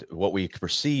and what we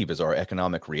perceive as our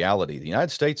economic reality, the United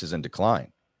States is in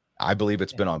decline. I believe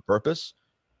it's been on purpose.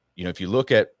 If you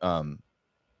look at,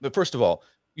 but first of all,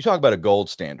 you talk about a gold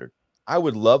standard. I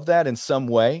would love that in some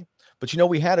way, but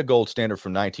we had a gold standard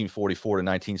from 1944 to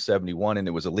 1971, and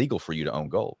it was illegal for you to own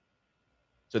gold.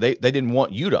 So they didn't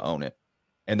want you to own it.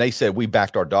 And they said, we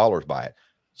backed our dollars by it.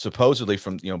 Supposedly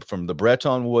from the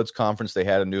Bretton Woods conference they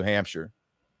had in New Hampshire,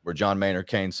 where John Maynard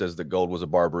Keynes says that gold was a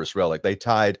barbarous relic. They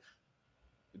tied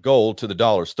gold to the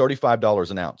dollar is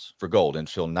 $35 an ounce for gold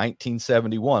until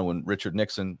 1971, when Richard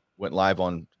Nixon went live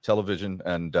on television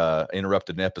and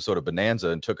interrupted an episode of Bonanza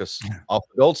and took us off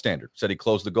the gold standard, said he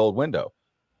closed the gold window.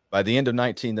 By the end of the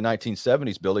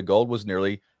 1970s, Billy, gold was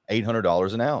nearly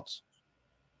 $800 an ounce.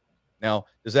 Now,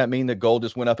 does that mean that gold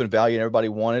just went up in value and everybody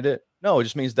wanted it? No, it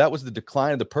just means that was the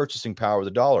decline of the purchasing power of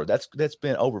the dollar. That's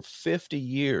been over 50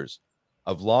 years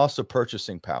of loss of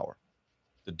purchasing power.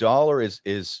 The dollar is,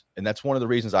 and that's one of the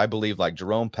reasons I believe, like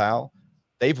Jerome Powell,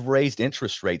 they've raised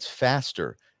interest rates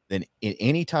faster than in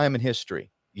any time in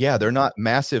history. Yeah, they're not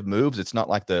massive moves. It's not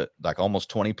like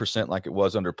almost 20% like it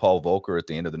was under Paul Volcker at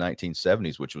the end of the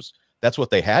 1970s, that's what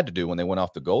they had to do when they went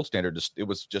off the gold standard. It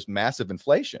was just massive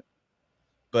inflation.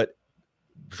 But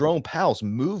Jerome Powell's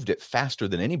moved it faster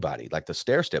than anybody, like the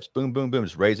stair steps, boom, boom, boom,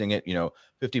 just raising it,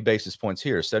 50 basis points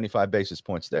here, 75 basis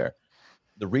points there.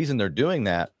 The reason they're doing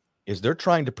that is they're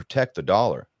trying to protect the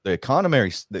dollar. The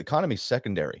economy's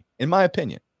secondary, in my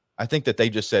opinion. I think that they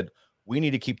just said, we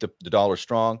need to keep the dollar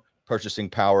strong. Purchasing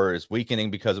power is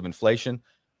weakening because of inflation.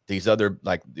 These other,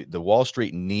 like the Wall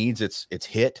Street needs its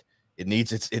hit. It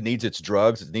needs its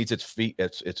drugs. It needs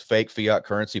its fake fiat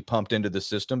currency pumped into the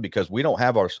system, because we don't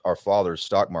have our father's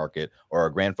stock market or our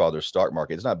grandfather's stock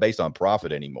market. It's not based on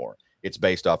profit anymore. It's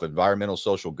based off environmental,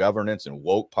 social governance and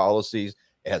woke policies.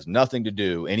 It has nothing to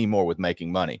do anymore with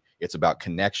making money. It's about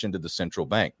connection to the central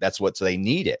bank. That's what they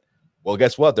need it. Well,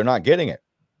 guess what? They're not getting it.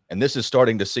 And this is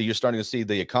you're starting to see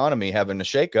the economy having a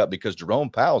shakeup because Jerome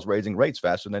Powell's raising rates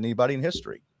faster than anybody in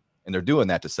history. And they're doing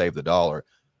that to save the dollar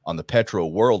on the petro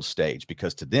world stage,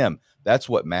 because to them, that's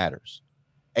what matters.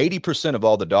 80% of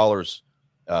all the dollars,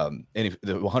 the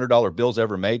 $100 bills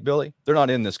ever made, Billy, they're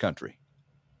not in this country.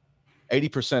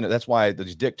 80%. That's why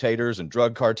these dictators and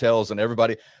drug cartels and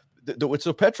everybody, it's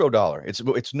a petrodollar.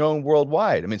 It's known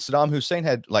worldwide. I mean, Saddam Hussein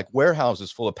had like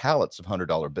warehouses full of pallets of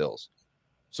 $100 bills.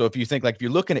 So if you think, like, if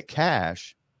you're looking at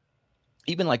cash,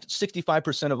 even like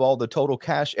 65% of all the total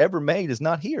cash ever made is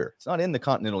not here. It's not in the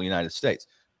continental United States.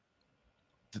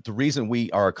 The reason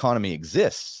our economy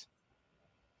exists,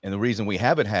 and the reason we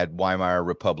haven't had Weimar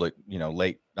Republic,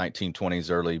 late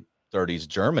 1920s, early 30s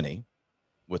Germany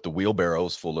with the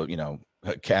wheelbarrows full of,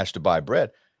 cash to buy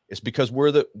bread, is because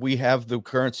we have the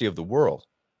currency of the world,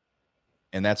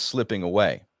 and that's slipping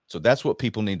away. So that's what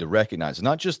people need to recognize. It's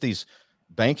not just these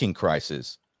banking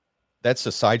crises. That's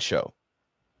a sideshow.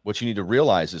 What you need to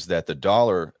realize is that the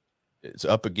dollar is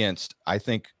up against, I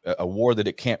think, a war that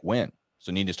it can't win. So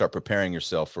you need to start preparing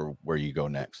yourself for where you go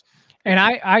next. And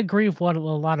I agree with a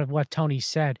lot of what Tony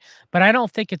said, but I don't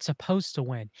think it's supposed to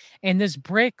win. And this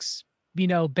BRICS,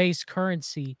 based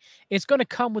currency, it's going to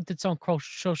come with its own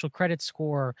social credit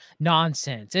score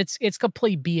nonsense. It's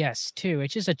complete BS too.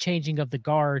 It's just a changing of the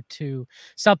guard to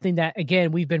something that,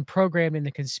 again, we've been programmed in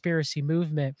the conspiracy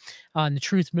movement, and the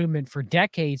truth movement for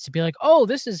decades to be like, oh,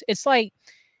 it's like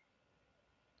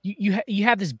you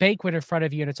have this banquet in front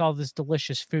of you and it's all this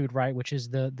delicious food, right? Which is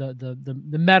the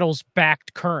metals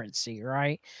backed currency,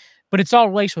 right? But it's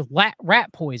all laced with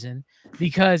rat poison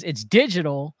because it's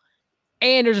digital.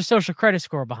 And there's a social credit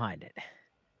score behind it.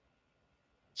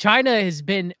 China has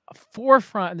been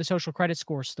forefront in the social credit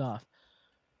score stuff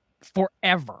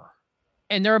forever.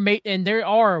 And they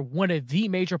are one of the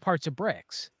major parts of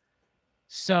BRICS.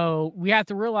 So we have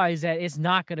to realize that it's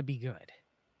not going to be good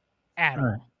at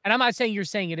all. And I'm not saying you're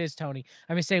saying it is, Tony.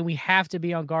 I'm just saying we have to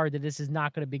be on guard that this is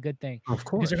not going to be a good thing. Of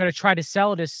course. Because they're going to try to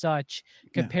sell it as such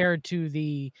compared to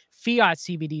the fiat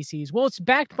CBDCs. Well, it's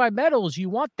backed by metals. You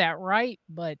want that, right?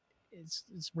 But it's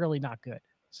really not good.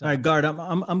 So. All right, Gard,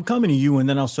 I'm coming to you, and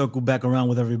then I'll circle back around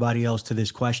with everybody else to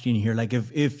this question here. Like,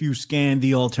 if you scan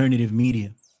the alternative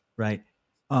media, right?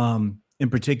 In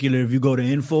particular, if you go to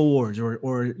InfoWars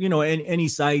or any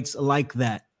sites like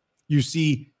that, you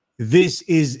see this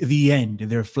is the end.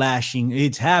 They're flashing.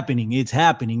 It's happening. It's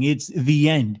happening. It's the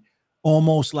end.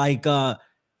 Almost like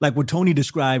what Tony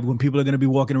described, when people are going to be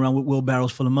walking around with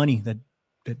wheelbarrows full of money that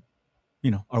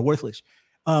are worthless.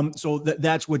 So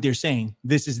that's what they're saying.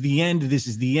 This is the end. This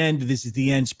is the end. This is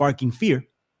the end, sparking fear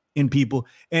in people.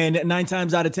 And 9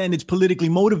 times out of 10, it's politically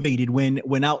motivated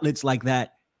when outlets like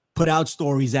that put out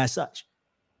stories as such.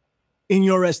 In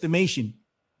your estimation,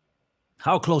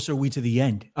 how close are we to the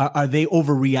end? Are they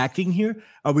overreacting here?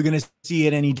 Are we going to see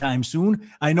it anytime soon?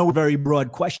 I know a very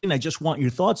broad question. I just want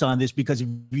your thoughts on this, because if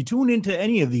you tune into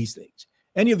any of these things,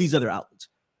 any of these other outlets,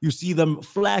 you see them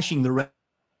flashing the red.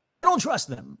 I don't trust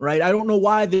them, right? I don't know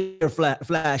why they're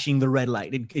flashing the red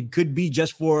light. It could be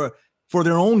just for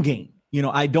their own gain.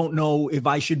 I don't know if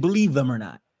I should believe them or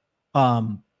not.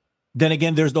 Then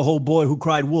again, there's the whole boy who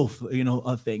cried wolf,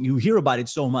 thing. You hear about it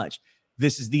so much.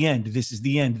 this is the end, this is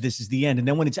the end, this is the end. And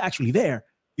then when it's actually there,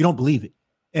 you don't believe it.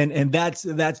 And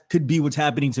that could be what's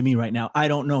happening to me right now. I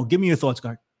don't know. Give me your thoughts,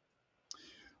 Gard.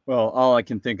 Well, all I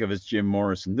can think of is Jim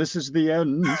Morrison. This is the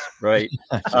end, right?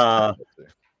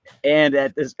 And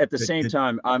at the same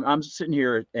time, I'm sitting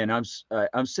here and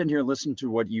I'm sitting here listening to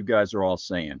what you guys are all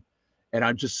saying, and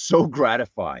I'm just so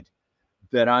gratified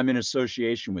that I'm in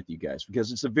association with you guys,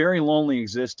 because it's a very lonely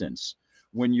existence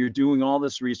when you're doing all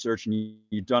this research and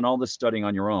you've done all this studying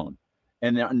on your own,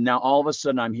 and now all of a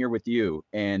sudden I'm here with you,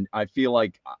 and I feel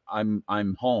like I'm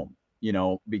home,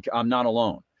 because I'm not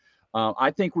alone.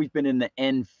 I think we've been in the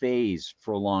end phase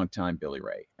for a long time, Billy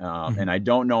Ray, and I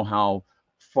don't know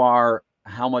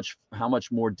how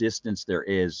much more distance there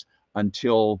is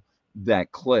until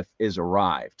that cliff is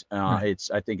arrived. I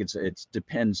think it's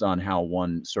depends on how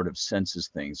one sort of senses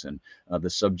things and the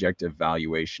subjective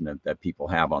valuation that people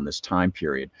have on this time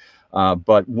period.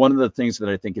 But one of the things that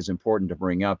I think is important to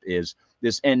bring up is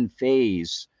this end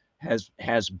phase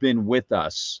has been with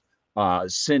us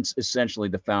since essentially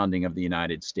the founding of the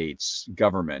United States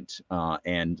government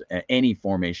and any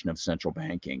formation of central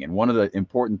banking. And one of the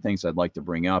important things I'd like to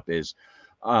bring up is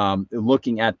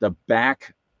looking at the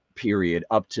back period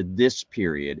up to this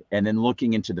period and then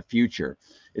looking into the future.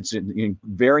 It's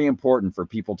very important for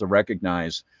people to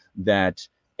recognize that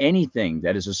anything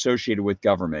that is associated with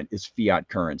government is fiat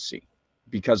currency,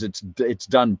 because it's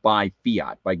done by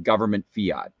fiat, by government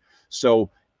fiat.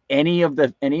 So any of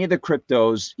the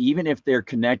cryptos, even if they're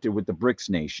connected with the BRICS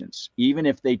nations, even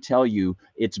if they tell you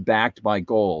it's backed by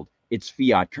gold, it's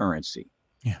fiat currency.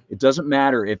 Yeah. It doesn't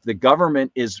matter if the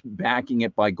government is backing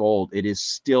it by gold, it is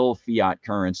still fiat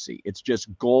currency. It's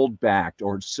just gold backed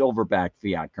or silver backed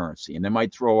fiat currency. And they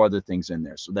might throw other things in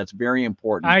there. So that's very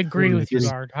important. I agree with you,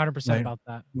 Gard, 100% about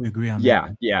that. We agree on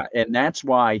that. Yeah. And that's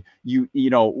why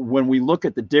when we look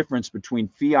at the difference between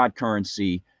fiat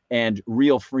currency and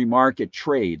real free market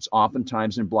trades,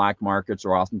 oftentimes in black markets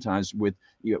or oftentimes with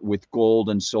gold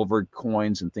and silver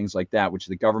coins and things like that, which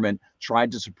the government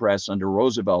tried to suppress under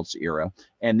Roosevelt's era.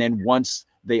 And then once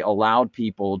they allowed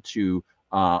people to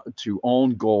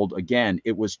own gold again,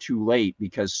 it was too late,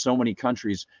 because so many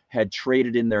countries had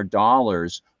traded in their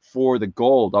dollars for the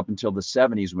gold up until the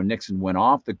 70s, when Nixon went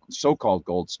off the so-called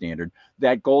gold standard,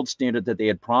 that gold standard that they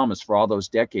had promised for all those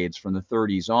decades from the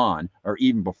 30s on, or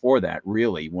even before that,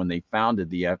 really, when they founded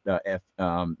the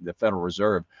Federal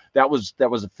Reserve. That was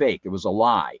a fake. It was a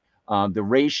lie. The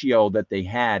ratio that they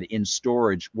had in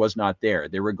storage was not there.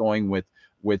 They were going with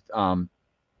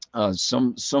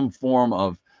some form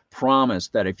of promise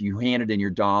that if you handed in your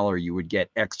dollar, you would get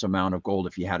X amount of gold.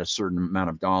 If you had a certain amount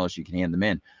of dollars, you can hand them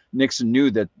in. Nixon knew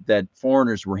that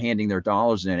foreigners were handing their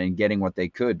dollars in and getting what they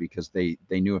could, because they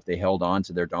knew if they held on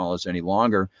to their dollars any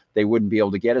longer, they wouldn't be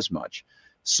able to get as much.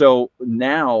 So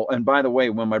now, and by the way,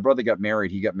 when my brother got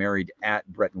married, he got married at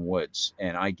Bretton Woods,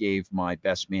 and I gave my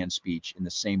best man speech in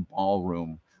the same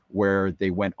ballroom where they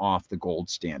went off the gold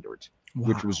standard,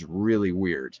 which was really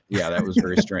weird. Yeah, that was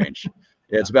very strange.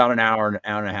 It's about an hour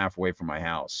and a half away from my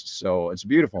house. So it's a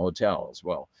beautiful hotel as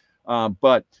well.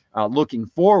 But looking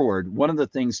forward, one of the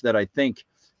things that I think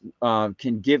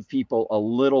can give people a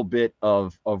little bit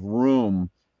of room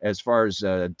as far as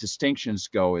distinctions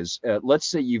go is, let's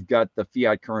say you've got the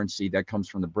fiat currency that comes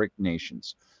from the BRIC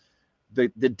nations. The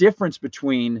difference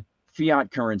between fiat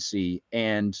currency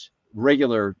and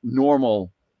regular,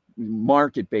 normal,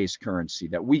 market-based currency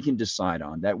that we can decide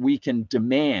on, that we can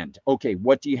demand, okay,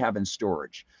 what do you have in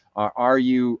storage? Are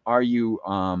you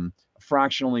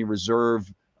fractionally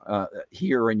reserved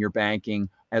here in your banking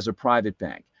as a private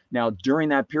bank? Now, during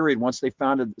that period, once they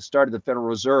started the Federal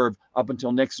Reserve, up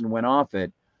until Nixon went off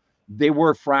it, they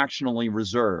were fractionally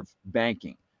reserve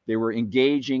banking. They were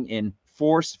engaging in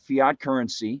forced fiat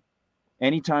currency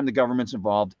anytime the government's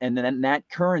involved, and then that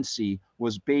currency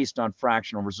was based on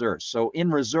fractional reserves. So in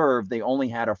reserve, they only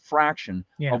had a fraction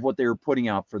of what they were putting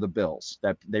out for the bills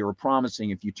that they were promising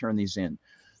if you turn these in.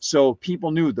 So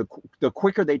people knew the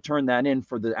quicker they turned that in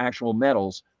for the actual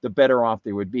metals, the better off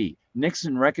they would be.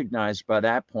 Nixon recognized by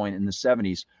that point in the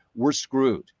 70s, we're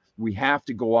screwed. We have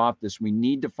to go off this. We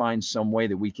need to find some way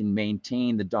that we can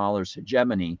maintain the dollar's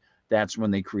hegemony. That's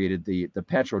when they created the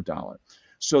petrodollar.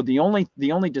 So the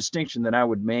only distinction that I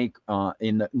would make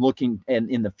in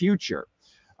the future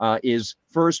is,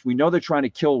 first, we know they're trying to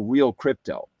kill real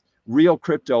crypto. Real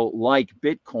crypto, like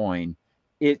Bitcoin,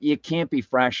 it can't be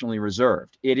fractionally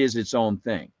reserved. It is its own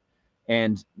thing.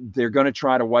 And they're going to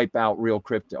try to wipe out real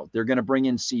crypto. They're going to bring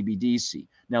in CBDC.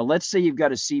 Now, let's say you've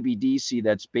got a CBDC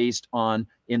that's based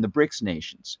in the BRICS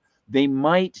nations. They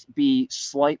might be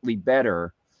slightly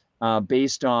better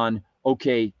based on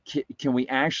okay, can we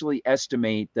actually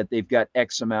estimate that they've got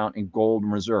X amount in gold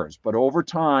and reserves? But over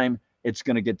time, it's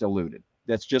going to get diluted.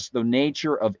 That's just the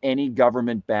nature of any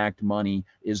government-backed money,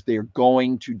 is they're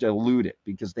going to dilute it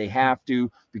because they have to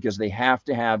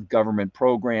have government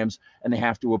programs, and they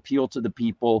have to appeal to the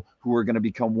people who are going to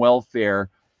become welfare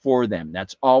for them.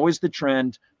 That's always the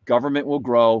trend. Government will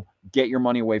grow. Get your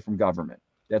money away from government.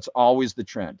 That's always the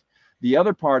trend. The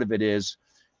other part of it is,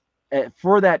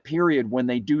 for that period when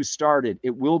they do start it,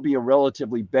 it will be a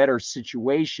relatively better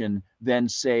situation than,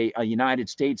 say, a United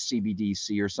States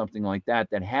CBDC or something like that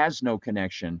has no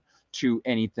connection to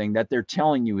anything that they're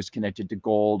telling you is connected to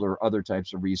gold or other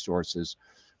types of resources.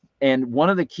 And one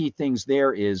of the key things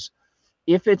there is,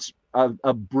 if it's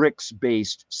a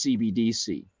BRICS-based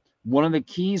CBDC, one of the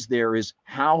keys there is,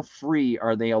 how free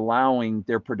are they allowing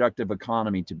their productive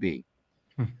economy to be?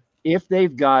 If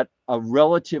they've got a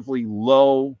relatively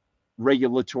low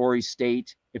regulatory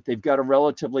state, if they've got a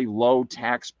relatively low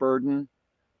tax burden,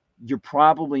 you're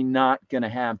probably not going to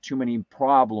have too many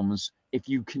problems if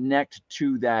you connect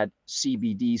to that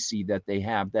CBDC that they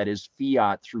have that is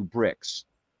fiat through BRICS.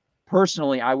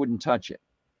 Personally, I wouldn't touch it.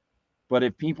 But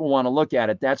if people want to look at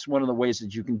it, that's one of the ways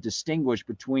that you can distinguish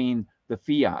between the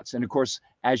fiats. And of course,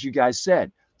 as you guys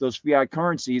said, those fiat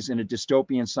currencies, in a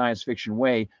dystopian science fiction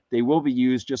way, they will be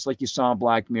used just like you saw in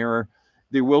Black Mirror.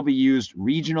 They will be used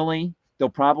regionally. They'll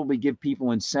probably give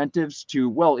people incentives to,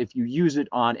 well, if you use it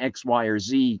on X, Y, or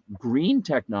Z green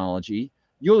technology,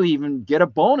 you'll even get a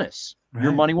bonus. Right.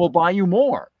 Your money will buy you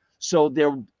more. So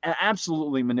they'll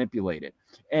absolutely manipulate it.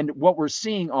 And what we're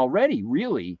seeing already,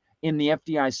 really, in the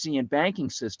FDIC and banking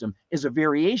system is a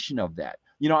variation of that.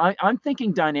 You know, I'm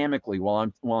thinking dynamically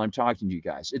while I'm talking to you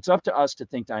guys. It's up to us to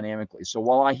think dynamically. So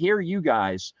while I hear you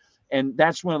guys, and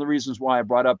that's one of the reasons why I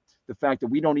brought up the fact that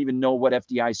we don't even know what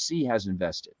FDIC has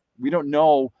invested. We don't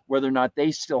know whether or not they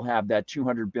still have that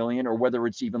 200 billion or whether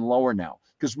it's even lower now,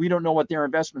 because we don't know what their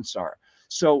investments are.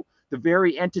 So the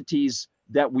very entities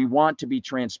that we want to be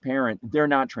transparent, they're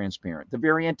not transparent. The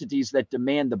very entities that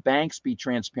demand the banks be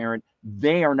transparent,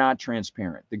 they are not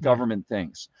transparent. The government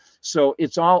thinks. So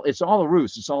it's all a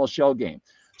ruse. It's all a shell game.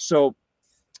 So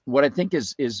what I think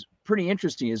is pretty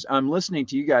interesting is, I'm listening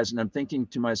to you guys and I'm thinking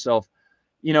to myself,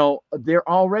 you know, they're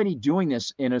already doing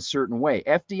this in a certain way.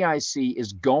 FDIC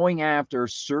is going after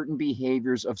certain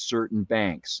behaviors of certain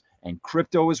banks, and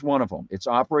crypto is one of them. It's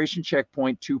Operation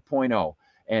Checkpoint 2.0.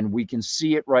 And we can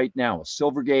see it right now with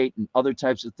Silvergate and other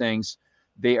types of things.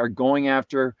 They are going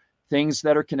after things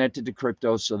that are connected to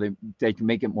crypto so they can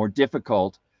make it more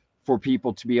difficult for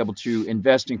people to be able to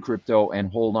invest in crypto and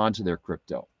hold on to their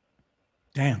crypto.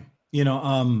 Damn. You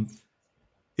know,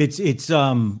 it's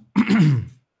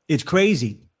it's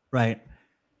crazy, right?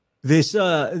 This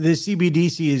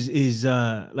CBDC is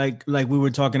like we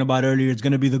were talking about earlier. It's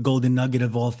going to be the golden nugget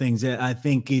of all things. I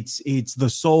think it's the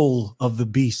soul of the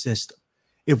beast system.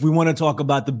 If we want to talk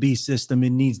about the beast system,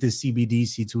 it needs the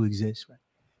CBDC to exist. Right?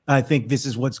 I think this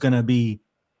is what's going to be,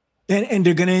 and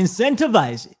they're going to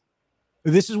incentivize it.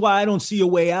 This is why I don't see a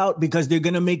way out, because they're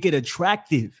going to make it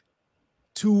attractive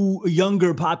to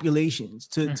younger populations,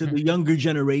 to the younger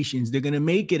generations. They're going to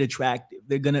make it attractive.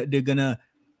 They're going to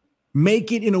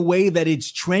make it in a way that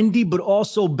it's trendy, but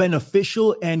also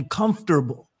beneficial and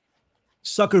comfortable.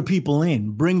 Sucker people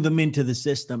in, bring them into the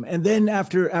system. And then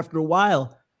after a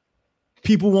while,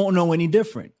 people won't know any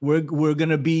different. We're going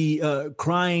to be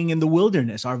crying in the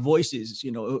wilderness, our voices,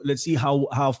 you know, let's see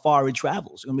how far it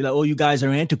travels. It's going to be like, oh, you guys are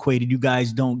antiquated. You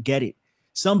guys don't get it.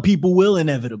 Some people will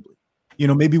inevitably, you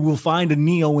know, maybe we'll find a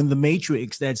Neo in the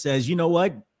Matrix that says, you know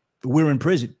what, we're in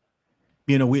prison.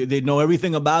 You know, they know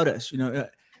everything about us. You know,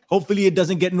 hopefully it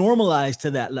doesn't get normalized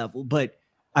to that level, but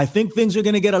I think things are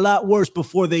going to get a lot worse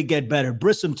before they get better.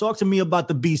 Brisson, talk to me about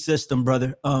the B system,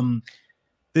 brother.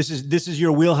 This is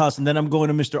your wheelhouse, and then I'm going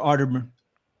to Mr. Arterburn.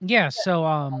 Yeah, so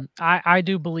I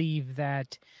do believe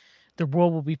that the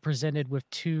world will be presented with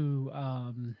two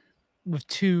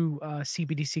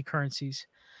CBDC currencies,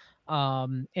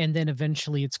 and then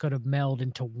eventually it's going to meld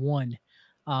into one.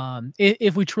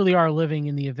 If we truly are living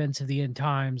in the events of the end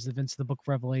times, the events of the Book of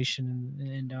Revelation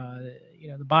and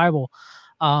the Bible,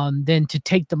 then to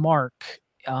take the mark.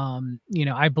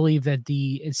 I believe that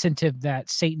the incentive that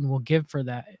Satan will give to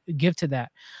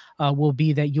that will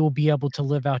be that you'll be able to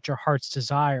live out your heart's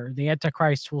desire. The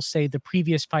Antichrist will say the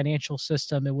previous financial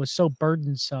system, it was so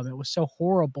burdensome, it was so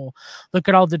horrible. Look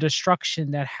at all the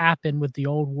destruction that happened with the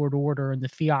old world order and the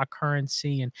fiat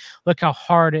currency, and look how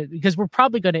hard it, because we're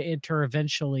probably going to enter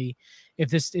eventually, if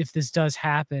this does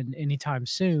happen anytime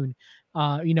soon,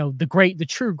 the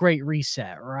true great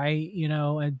reset, right?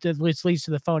 And which leads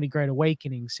to the phony great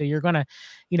awakening. So you're gonna,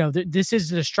 this is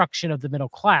the destruction of the middle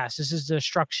class. This is the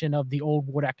destruction of the old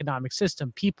world economic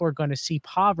system. People are going to see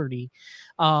poverty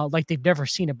like they've never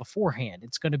seen it beforehand.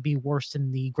 It's going to be worse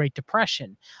than the Great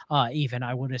Depression, even,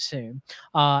 I would assume.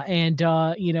 I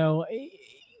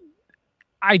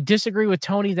disagree with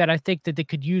Tony that I think that they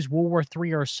could use World War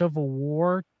III or a civil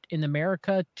war in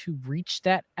America to reach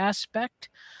that aspect.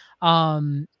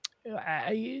 I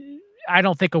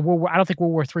don't think World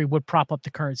War III would prop up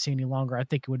the currency any longer. I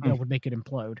think it would make it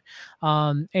implode.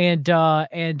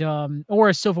 Or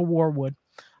a civil war would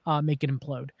make it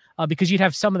implode. Because you'd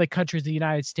have some of the countries of the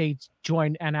United States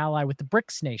join an ally with the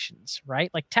BRICS nations, right?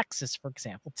 Like Texas, for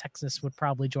example. Texas would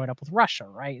probably join up with Russia,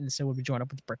 right? And so would join up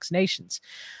with the BRICS nations.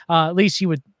 At least you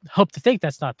would hope to think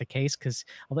that's not the case, because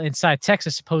inside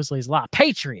Texas supposedly is a lot of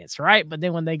patriots, right? But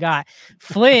then when they got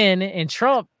Flynn and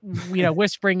Trump,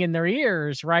 whispering in their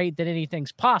ears, right, that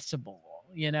anything's possible,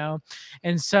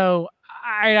 And so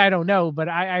I don't know, but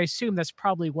I assume that's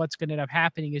probably what's going to end up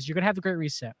happening is you're going to have the Great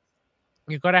Reset.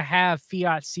 You're going to have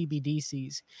fiat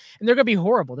CBDCs, and they're going to be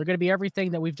horrible. They're going to be everything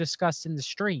that we've discussed in the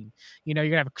stream. You're going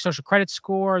to have a social credit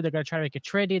score. They're going to try to make it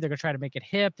trendy. They're going to try to make it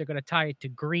hip. They're going to tie it to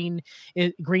green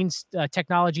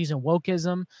technologies and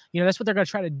wokeism. That's what they're going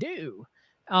to try to do.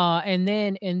 And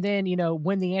then,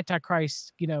 when the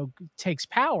Antichrist, takes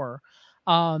power,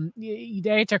 the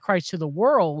Antichrist to the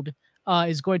world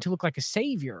is going to look like a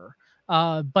savior.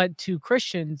 But to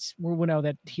Christians, we know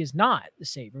that he is not the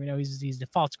savior. He's the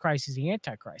false Christ. He's the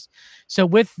Antichrist. So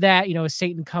with that, as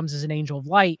Satan comes as an angel of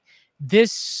light,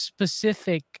 this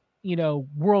specific,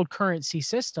 world currency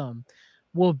system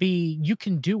will be, you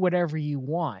can do whatever you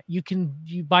want. You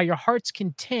by your heart's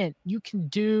content, you can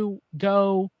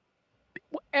go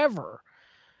whatever,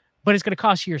 but it's going to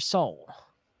cost you your soul.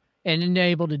 And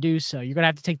unable to do so. You're going to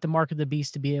have to take the mark of the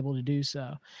beast to be able to do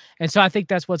so. And so I think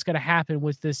that's what's going to happen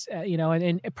with this,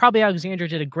 and probably Alexandra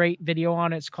did a great video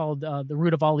on it. It's called The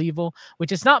Root of All Evil,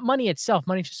 which is not money itself.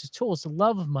 Money is just a tool. It's the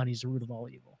love of money is the root of all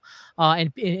evil.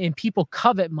 And people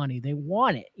covet money. They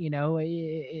want it,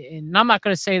 and I'm not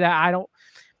going to say that I don't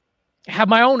have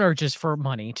my own urges for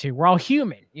money too. We're all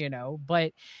human,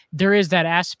 but there is that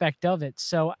aspect of it.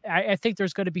 So I think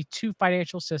there's going to be two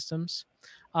financial systems.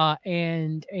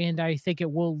 And I think it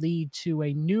will lead to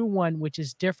a new one, which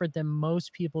is different than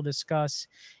most people discuss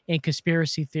in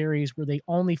conspiracy theories, where they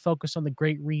only focus on the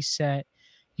Great Reset,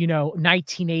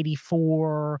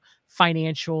 1984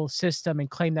 financial system and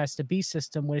claim that's the beast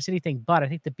system, when it's anything but. I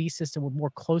think the beast system would more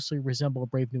closely resemble a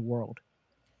Brave New World.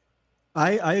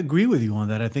 I agree with you on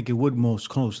that. I think it would most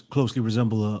closely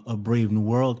resemble a Brave New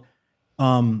World.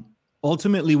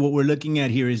 Ultimately, what we're looking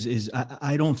at here is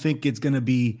I don't think it's going to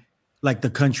be like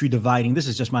the country dividing. This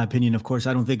is just my opinion, of course.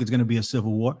 I don't think it's going to be a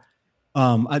civil war.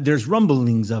 There's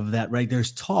rumblings of that, right?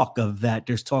 There's talk of that.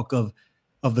 There's talk of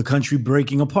the country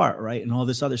breaking apart, right? And all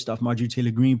this other stuff. Marjorie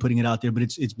Taylor Greene putting it out there, but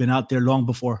it's been out there long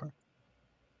before her.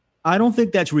 I don't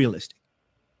think that's realistic.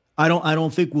 I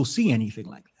don't think we'll see anything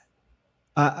like that.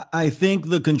 I think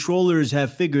the controllers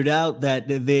have figured out that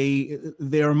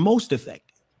they are most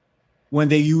effective when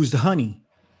they use honey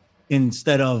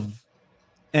instead of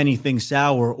anything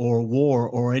sour or war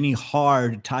or any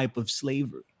hard type of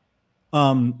slavery.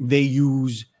 They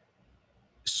use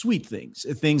sweet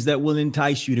things that will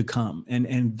entice you to come.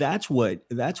 And that's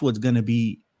what's going to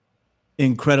be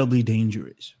incredibly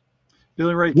dangerous.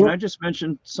 Billy Ray, can I just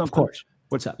mention something? Of course.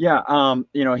 What's up? Yeah.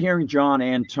 Hearing John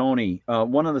and Tony,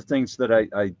 one of the things that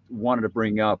I wanted to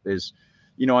bring up is,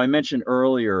 I mentioned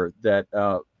earlier that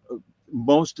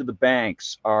most of the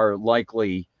banks are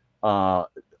likely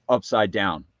upside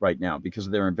down right now because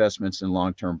of their investments in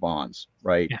long-term bonds,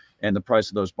 right? Yeah. And the price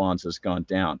of those bonds has gone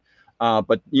down.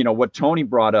 But what Tony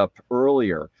brought up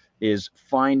earlier is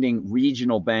finding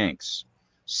regional banks,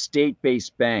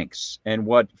 state-based banks, and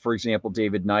what, for example,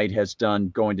 David Knight has done,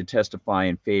 going to testify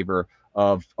in favor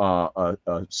of a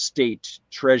state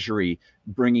treasury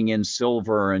bringing in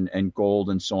silver and gold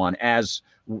and so on, as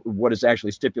what is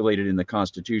actually stipulated in the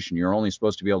Constitution. You're only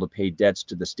supposed to be able to pay debts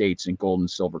to the states in gold and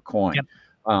silver coin. Yep.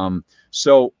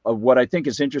 So what I think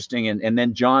is interesting, and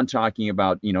then John talking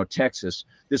about, Texas,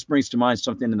 this brings to mind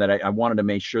something that I wanted to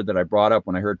make sure that I brought up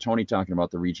when I heard Tony talking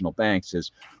about the regional banks.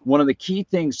 Is one of the key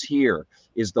things here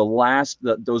is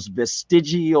those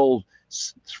vestigial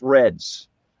threads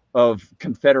of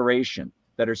confederation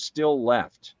that are still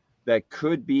left that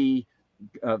could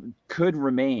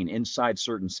remain inside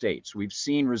certain states. We've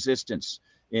seen resistance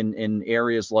in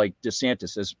areas like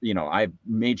DeSantis. As you know, I have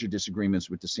major disagreements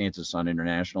with DeSantis on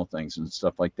international things and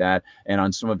stuff like that, and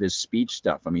on some of his speech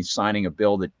stuff. I mean, signing a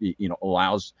bill that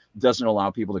doesn't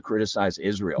allow people to criticize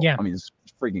Israel. Yeah. I mean, it's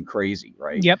freaking crazy,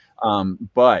 right? Yep.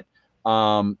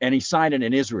 And he signed it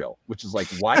in Israel, which is like,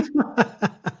 what?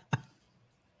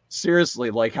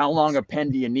 Seriously, like, how long a pen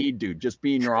do you need, dude? Just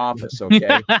be in your office,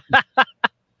 okay?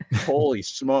 Holy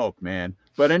smoke, man.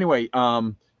 But anyway,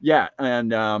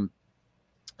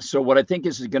 so what I think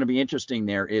is going to be interesting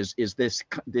there is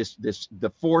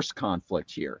the force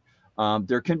conflict here.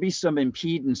 There can be some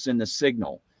impedance in the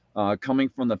signal coming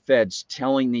from the feds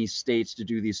telling these states to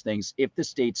do these things if the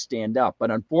states stand up. But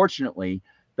unfortunately,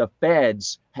 the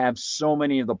feds have so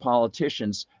many of the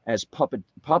politicians as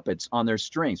puppets on their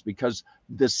strings, because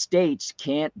the states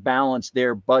can't balance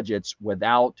their budgets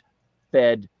without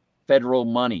federal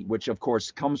money, which of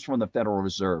course comes from the Federal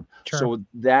Reserve. Sure. So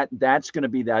that's going to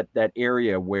be that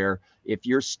area where if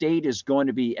your state is going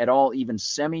to be at all even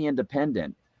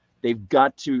semi-independent, they've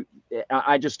got to.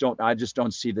 I just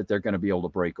don't see that they're going to be able to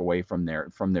break away from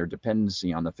their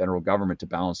dependency on the federal government to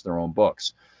balance their own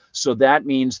books. So that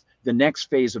means the next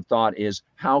phase of thought is,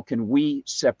 how can we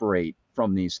separate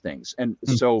from these things? And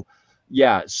so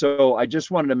I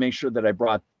just wanted to make sure that I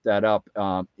brought that up,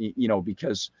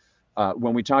 because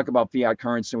when we talk about fiat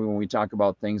currency, when we talk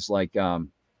about things like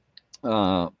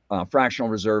fractional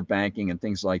reserve banking and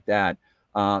things like that,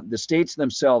 the states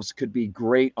themselves could be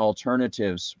great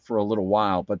alternatives for a little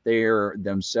while, but they're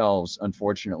themselves,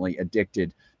 unfortunately,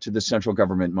 addicted to the central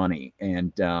government money.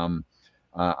 And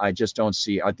I just don't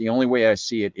see the only way I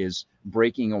see it is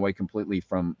breaking away completely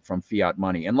from fiat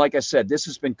money. And like I said, this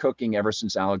has been cooking ever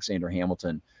since Alexander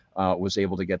Hamilton was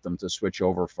able to get them to switch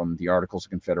over from the Articles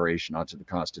of Confederation onto the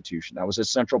Constitution. That was a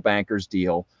central bankers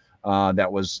deal. That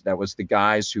was the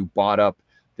guys who bought up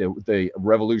the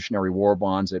Revolutionary War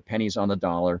bonds at pennies on the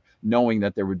dollar, knowing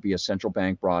that there would be a central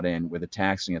bank brought in with a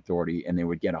taxing authority, and they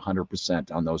would get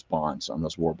 100% on those bonds, on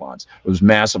those war bonds. It was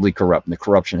massively corrupt, and the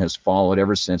corruption has followed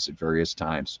ever since at various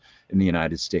times in the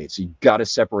United States. You got to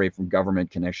separate from government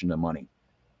connection to money.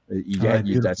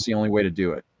 That's the only way to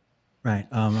do it. Right.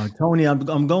 Tony,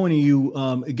 I'm going to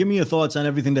you. Give me your thoughts on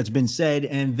everything that's been said,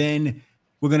 and then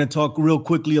we're going to talk real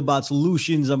quickly about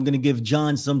solutions. I'm going to give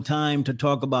John some time to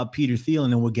talk about Peter Thiel,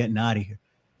 and then we're getting out of here.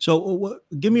 So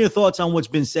give me your thoughts on what's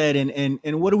been said, and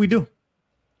what do we do?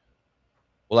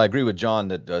 Well, I agree with John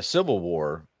that civil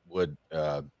war would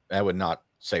not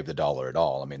save the dollar at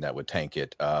all. I mean, that would tank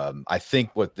it. I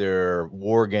think what their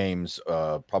war games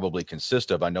probably consist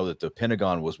of, I know that the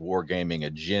Pentagon was war gaming a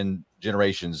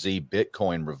Generation Z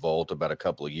Bitcoin revolt about a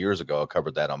couple of years ago. I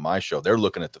covered that on my show. They're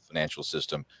looking at the financial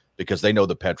system because they know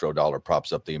the petrodollar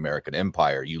props up the American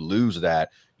empire. You lose that,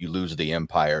 you lose the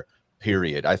empire,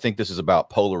 period. I think this is about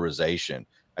polarization.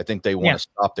 I think they want to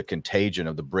stop the contagion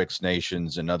of the BRICS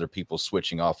nations and other people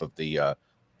switching off of the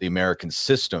American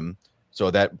system. So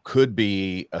that could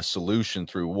be a solution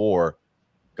through war.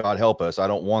 God help us. I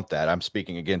don't want that. I'm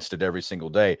speaking against it every single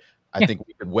day. I think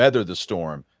we could weather the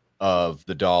storm of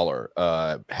the dollar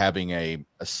having a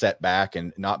setback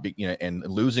and not be, and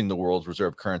losing the world's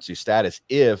reserve currency status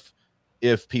if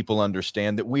people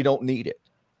understand that we don't need it.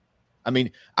 I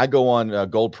mean, I go on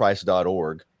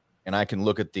goldprice.org and I can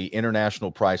look at the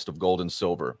international price of gold and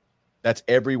silver. That's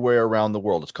everywhere around the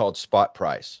world. It's called spot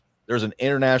price. There's an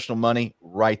international money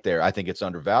right there. I think it's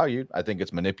undervalued. I think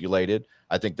it's manipulated.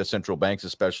 I think the central banks,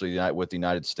 especially with the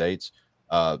United States,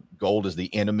 gold is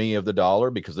the enemy of the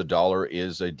dollar because the dollar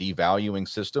is a devaluing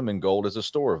system and gold is a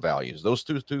store of values. Those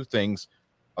two things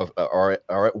are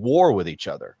at war with each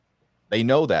other. They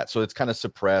know that. So it's kind of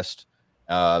suppressed.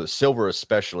 Silver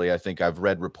especially, I think I've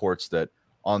read reports that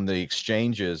on the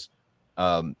exchanges,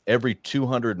 every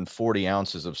 240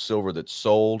 ounces of silver that's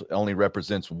sold only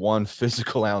represents one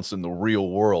physical ounce in the real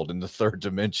world, in the third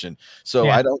dimension. So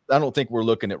I don't think we're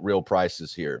looking at real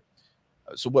prices here.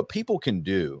 So what people can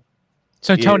do.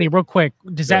 So Tony, real quick,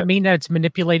 does that mean that it's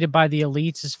manipulated by the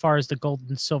elites as far as the gold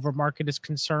and silver market is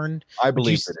concerned? I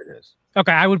believe that it is.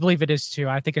 Okay, I would believe it is too.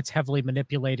 I think it's heavily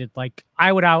manipulated. Like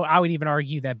I would even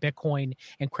argue that Bitcoin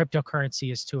and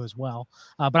cryptocurrency is too as well.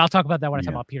 But I'll talk about that when I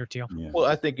talk about Peter Thiel. Yeah. Well,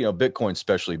 I think Bitcoin's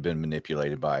especially been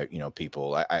manipulated by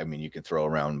people. I mean, you can throw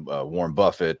around Warren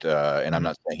Buffett, and I'm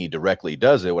not saying he directly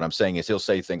does it. What I'm saying is he'll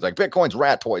say things like Bitcoin's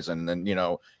rat poison, and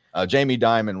then Jamie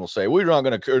Dimon will say we're not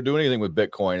going to do anything with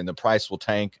Bitcoin, and the price will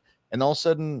tank. And all of a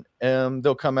sudden,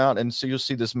 they'll come out, and so you'll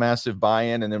see this massive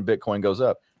buy-in, and then Bitcoin goes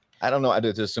up. I don't know.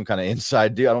 There's some kind of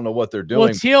inside deal. I don't know what they're Well,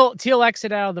 doing. Teal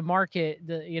exited out of the market,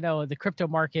 the crypto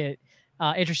market,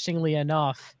 interestingly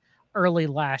enough, early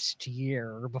last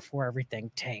year before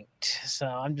everything tanked. So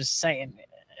I'm just saying,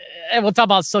 and we'll talk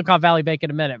about Silicon Valley Bank in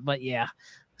a minute, but yeah.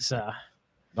 So.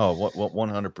 Oh, what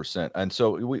 100%. And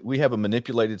so we have a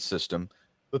manipulated system,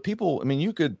 but people, I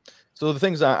mean, so the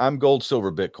things I'm gold,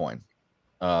 silver, Bitcoin.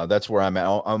 That's where I'm at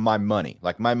on my money.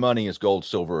 Like my money is gold,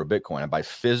 silver, or Bitcoin. I buy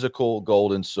physical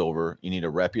gold and silver. You need a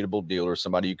reputable dealer,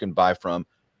 somebody you can buy from,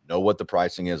 know what the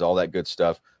pricing is, all that good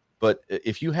stuff. But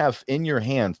if you have in your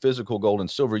hand physical gold and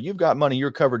silver, you've got money,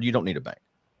 you're covered. You don't need a bank.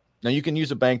 Now you can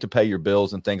use a bank to pay your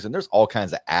bills and things. And there's all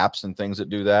kinds of apps and things that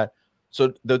do that.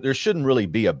 So there shouldn't really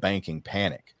be a banking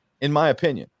panic, in my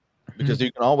opinion, because you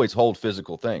can always hold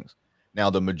physical things. Now,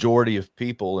 the majority of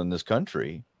people in this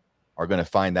country are going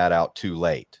to find that out too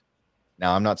late.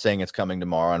 Now, I'm not saying it's coming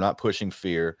tomorrow. I'm not pushing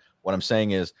fear. What I'm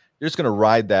saying is you're just going to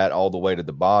ride that all the way to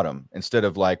the bottom instead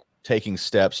of like taking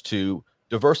steps to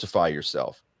diversify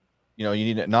yourself. You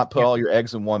need to not put all your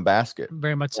eggs in one basket.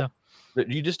 Very much so.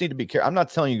 You just need to be careful. I'm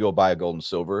not telling you to go buy a gold and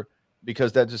silver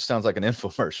because that just sounds like an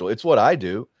infomercial. It's what I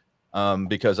do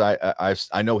because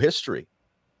I know history,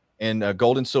 and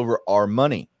gold and silver are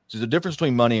money. So there's a difference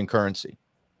between money and currency.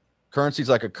 Currency is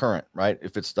like a current, right?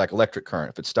 If it's like electric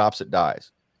current, if it stops, it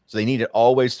dies. So they need it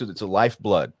always it's the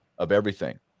lifeblood of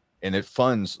everything. And it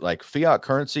funds, like fiat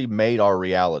currency made our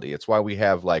reality. It's why we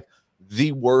have like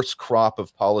the worst crop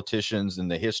of politicians in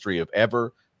the history of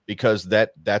ever, because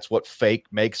that's what fake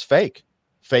makes fake.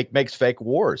 Fake makes fake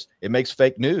wars. It makes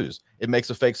fake news. It makes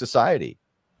a fake society.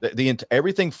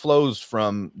 Everything flows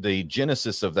from the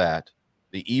genesis of that,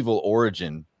 the evil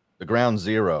origin, the ground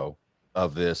zero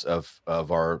of this of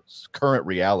our current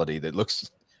reality that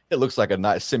looks like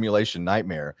a simulation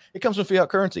nightmare. It comes from fiat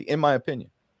currency, in my opinion.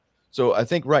 So I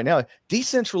think right now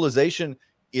decentralization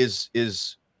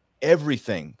is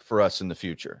everything for us in the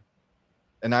future,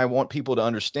 and I want people to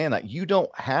understand that you don't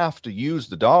have to use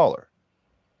the dollar.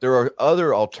 There are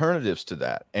other alternatives to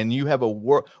that, and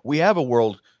we have a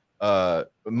world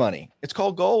money. It's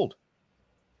called gold.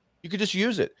 You could just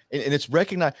use it, and it's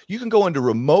recognized. You can go into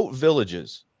remote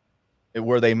villages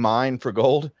where they mine for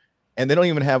gold, and they don't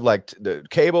even have like the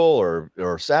cable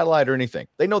or satellite or anything.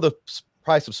 They know the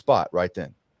price of spot right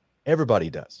then. Everybody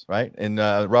does, right? And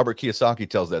Robert Kiyosaki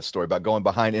tells that story about going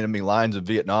behind enemy lines in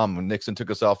Vietnam when Nixon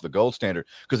took us off the gold standard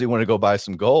because he wanted to go buy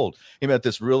some gold. He met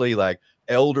this really like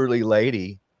elderly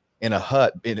lady in a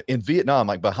hut in Vietnam,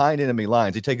 like behind enemy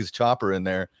lines. He takes his chopper in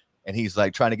there, and he's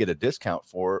like trying to get a discount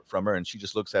from her, and she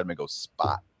just looks at him and goes,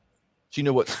 "Spot." She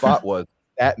knew what spot was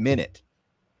that minute.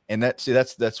 And that's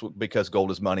because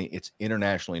gold is money. It's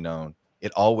internationally known.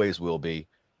 It always will be.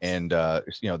 And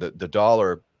the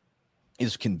dollar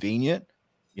is convenient,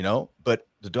 but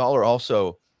the dollar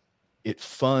also, it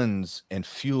funds and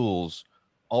fuels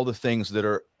all the things that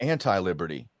are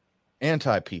anti-liberty,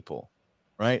 anti-people,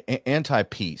 right?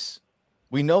 Anti-peace.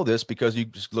 We know this because you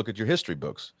just look at your history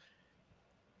books.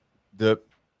 The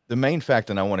main fact,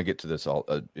 and I want to get to this, I'll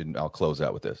close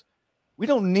out with this. We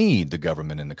don't need the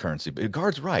government in the currency.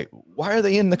 Gard's right. Why are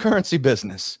they in the currency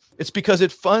business? It's because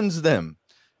it funds them.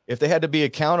 If they had to be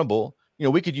accountable,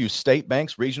 we could use state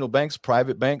banks, regional banks,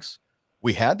 private banks.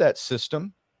 We had that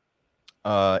system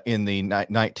in the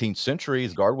 19th century,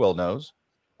 as Gard well knows.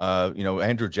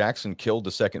 Andrew Jackson killed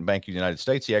the second bank of the United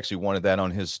States. He actually wanted that on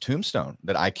his tombstone,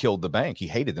 that I killed the bank. He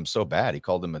hated them so bad. He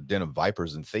called them a den of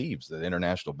vipers and thieves, the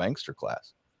international bankster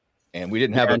class. And we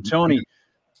didn't have And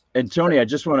Tony, I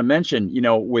just want to mention,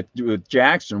 with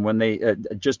Jackson, when they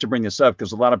just to bring this up,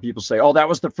 because a lot of people say, "Oh, that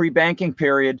was the free banking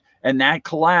period, and that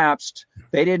collapsed."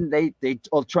 They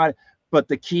all try, but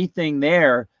the key thing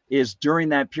there is during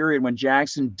that period when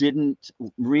Jackson didn't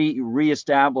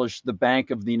reestablish the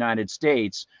Bank of the United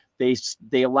States,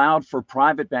 they allowed for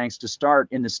private banks to start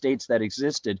in the states that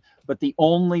existed, but the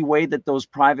only way that those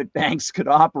private banks could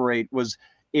operate was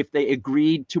if they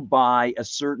agreed to buy a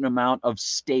certain amount of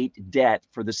state debt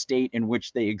for the state in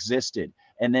which they existed.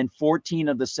 And then 14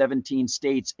 of the 17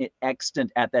 states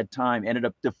extant at that time ended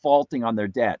up defaulting on their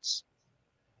debts.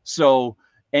 So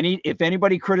if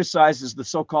anybody criticizes the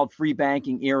so-called free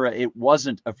banking era, it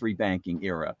wasn't a free banking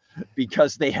era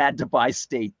because they had to buy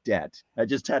state debt. I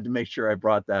just had to make sure I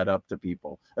brought that up to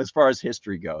people as far as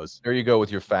history goes. There you go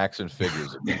with your facts and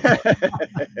figures. The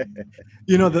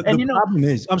problem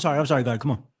is, I'm sorry, Gard,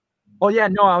 come on. Oh, yeah,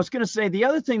 no, I was going to say the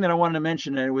other thing that I wanted to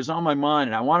mention, and it was on my mind,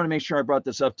 and I wanted to make sure I brought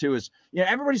this up too, is,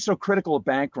 everybody's so critical of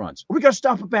bank runs. We got to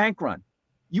stop a bank run.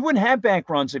 You wouldn't have bank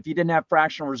runs if you didn't have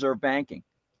fractional reserve banking.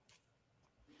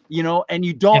 and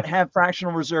you don't have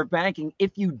fractional reserve banking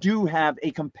if you do have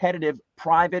a competitive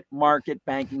private market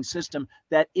banking system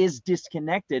that is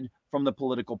disconnected from the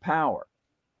political power.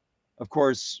 Of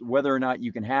course, whether or not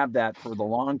you can have that for the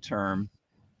long term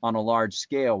on a large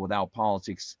scale without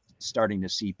politics starting to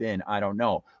seep in, I don't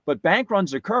know. But bank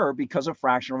runs occur because of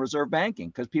fractional reserve banking,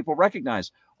 because people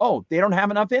recognize, oh, they don't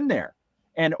have enough in there.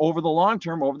 And over the long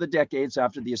term, over the decades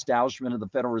after the establishment of the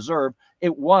Federal Reserve,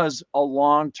 it was a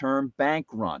long-term bank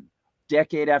run,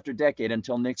 decade after decade,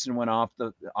 until Nixon went off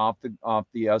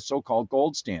the so-called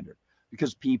gold standard,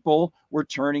 because people were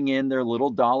turning in their little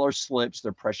dollar slips,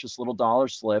 their precious little dollar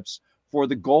slips, for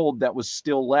the gold that was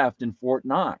still left in Fort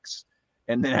Knox.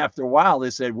 And then after a while, they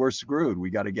said, we're screwed. We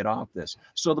got to get off this.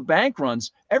 So the bank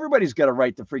runs, everybody's got a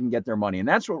right to freaking get their money. And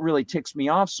that's what really ticks me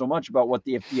off so much about what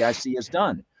the FDIC has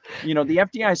done. The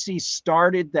FDIC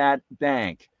started that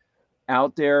bank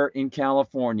out there in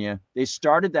California. They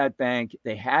started that bank.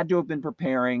 They had to have been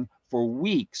preparing for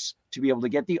weeks to be able to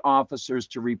get the officers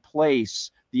to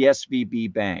replace the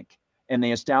SVB bank. And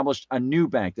they established a new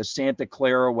bank, the Santa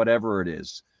Clara, whatever it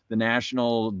is, the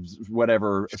national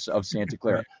whatever of Santa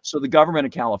Clara. So the government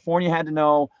of California had to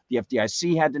know, the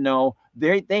FDIC had to know,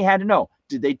 they had to know.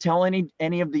 Did they tell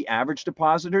any of the average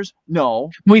depositors? No.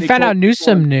 We found out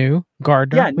Newsom knew,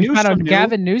 Gardner. Yeah, we found out Newsom knew.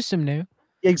 Gavin Newsom knew.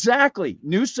 Exactly.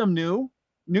 Newsom knew.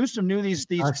 Newsom knew these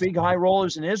big high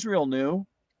rollers in Israel knew.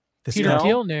 Peter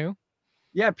Thiel knew.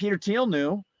 Yeah, Peter Thiel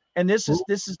knew. And this is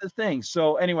the thing.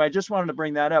 So anyway, I just wanted to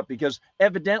bring that up because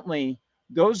evidently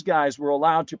those guys were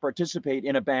allowed to participate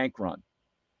in a bank run.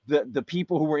 The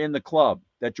people who were in the club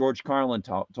that George Carlin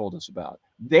told us about,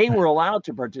 they were allowed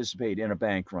to participate in a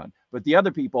bank run. But the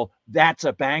other people, that's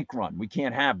a bank run. We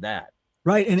can't have that.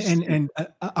 Right. And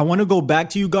I want to go back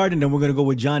to you, Gard, and then we're going to go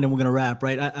with John and we're going to wrap.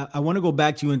 Right. I want to go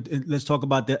back to you and let's talk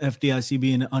about the FDIC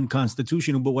being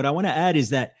unconstitutional. But what I want to add is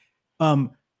that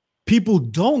people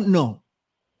don't know.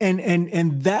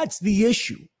 And that's the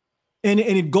issue. And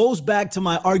it goes back to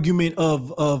my argument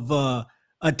of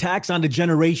a tax on the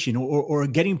generation or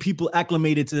getting people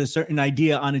acclimated to a certain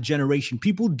idea on a generation.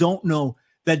 People don't know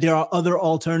that there are other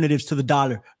alternatives to the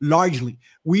dollar. Largely,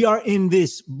 we are in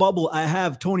this bubble. I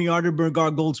have Tony Arterburn,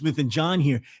 Gard, Goldsmith, and John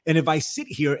here. And if I sit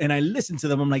here and I listen to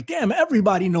them, I'm like, damn,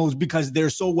 everybody knows because they're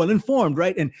so well informed,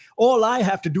 right? And all I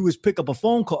have to do is pick up a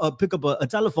phone call, pick up a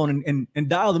telephone and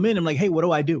dial them in. I'm like, hey, what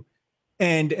do I do?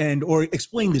 And or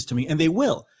explain this to me, and they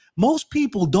will. Most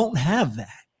people don't have that.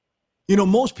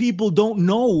 Most people don't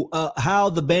know how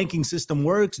the banking system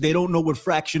works. They don't know what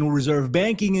fractional reserve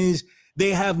banking is.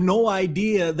 They have no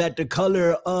idea that the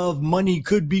color of money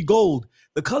could be gold.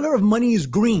 The color of money is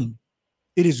green.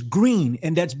 It is green,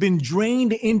 and that's been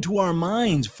drained into our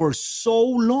minds for so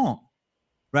long,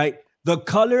 right? The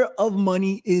color of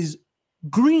money is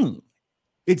green.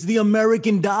 It's the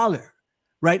American dollar,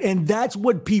 right? And that's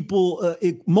what people,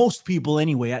 most people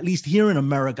anyway, at least here in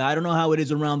America, I don't know how it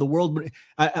is around the world, but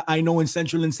I know in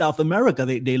Central and South America,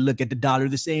 they look at the dollar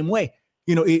the same way.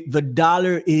 The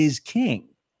dollar is king.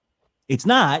 It's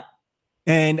not.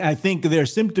 And I think there are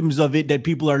symptoms of it that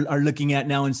people are looking at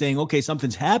now and saying, okay,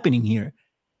 something's happening here.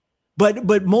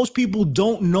 But most people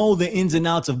don't know the ins and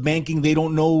outs of banking. They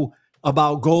don't know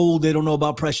about gold. They don't know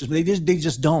about precious. They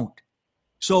just don't.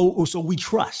 So we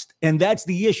trust. And that's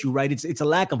the issue, right? It's a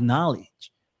lack of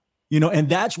knowledge, and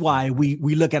that's why we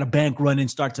look at a bank run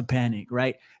and start to panic,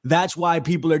 right? That's why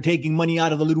people are taking money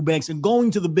out of the little banks and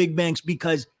going to the big banks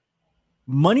because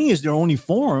money is their only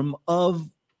form of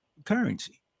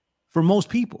currency for most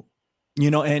people,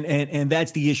 and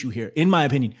that's the issue here, in my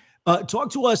opinion.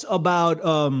 Talk to us about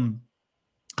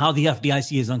how the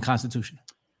FDIC is unconstitutional.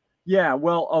 Yeah,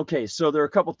 well, okay. So there are a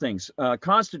couple things,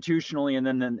 constitutionally and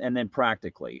then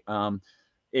practically.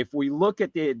 If we look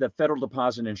at the Federal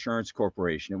Deposit Insurance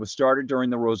Corporation, it was started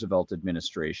during the Roosevelt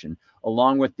administration,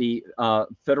 along with the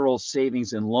Federal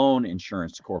Savings and Loan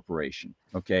Insurance Corporation.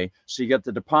 Okay, so you got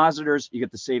the depositors, you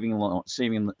get the savings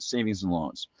and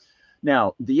loans.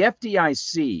 Now, the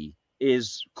FDIC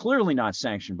is clearly not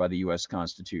sanctioned by the U.S.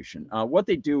 Constitution. What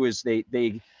they do is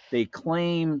they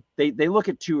claim they look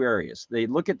at two areas. They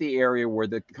look at the area where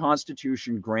the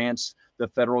Constitution grants the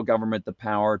federal government the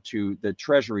power to the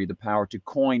Treasury, the power to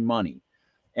coin money,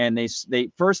 and they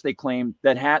claim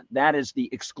that is the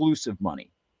exclusive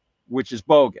money, which is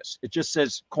bogus. It just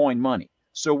says coin money.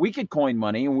 So we could coin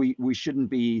money, and we shouldn't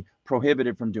be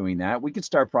prohibited from doing that. We could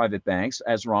start private banks,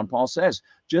 as Ron Paul says.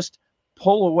 Just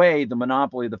pull away the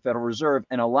monopoly of the Federal Reserve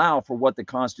and allow for what the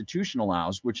Constitution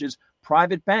allows, which is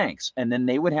private banks. And then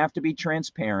they would have to be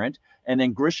transparent. And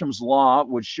then Grisham's law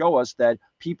would show us that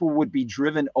people would be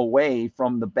driven away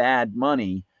from the bad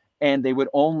money and they would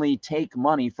only take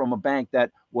money from a bank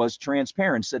that was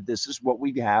transparent, said this is what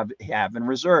we have in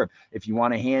reserve. If you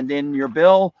want to hand in your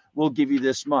bill, we'll give you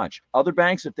this much. Other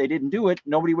banks, if they didn't do it,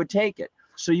 nobody would take it.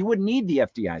 So you wouldn't need the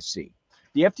FDIC.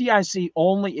 The FDIC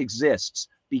only exists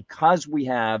because we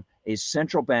have a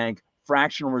central bank,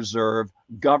 fractional reserve,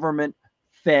 government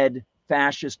fed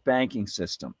fascist banking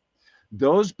system.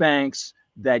 Those banks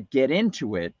that get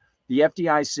into it, the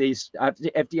FDIC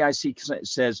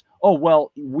says, oh,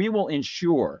 well, we will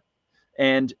insure.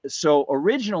 And so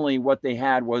originally what they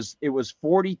had was it was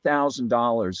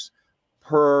 $40,000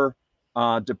 per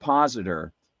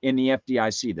depositor in the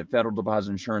FDIC, the Federal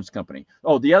Deposit Insurance Company.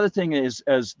 Oh, the other thing is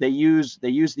they use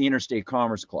the Interstate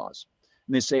Commerce Clause.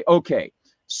 And they say, okay,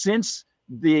 since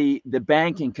the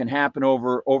banking can happen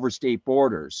over state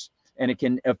borders and it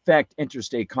can affect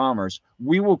interstate commerce,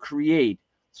 we will create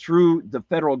through the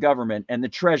federal government and the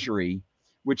Treasury,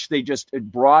 which they just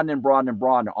broaden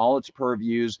all its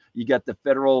purviews. You got the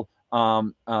Federal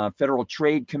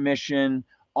Trade Commission,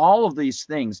 all of these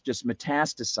things just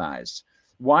metastasize.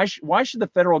 Why should the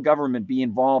federal government be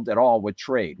involved at all with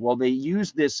trade? Well, they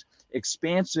use this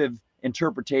expansive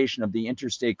interpretation of the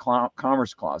Interstate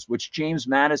Commerce Clause, which James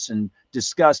Madison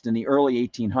discussed in the early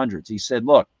 1800s. He said,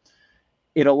 look,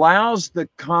 it allows the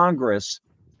Congress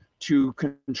to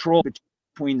control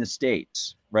between the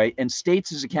states, right? And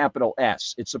states is a capital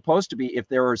S. It's supposed to be if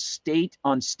there are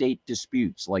state-on-state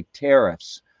disputes like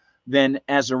tariffs, then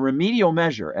as a remedial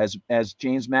measure, as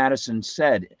James Madison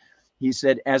said, he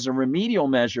said, as a remedial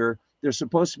measure, they're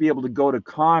supposed to be able to go to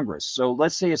Congress. So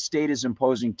let's say a state is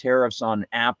imposing tariffs on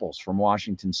apples from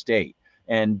Washington State,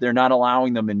 and they're not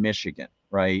allowing them in Michigan,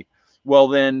 right? Well,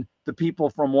 then the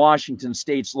people from Washington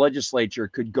State's legislature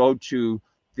could go to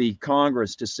the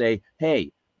Congress to say,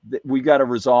 hey, we got to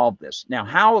resolve this. Now,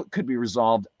 how it could be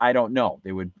resolved, I don't know.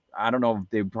 I don't know if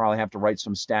they would probably have to write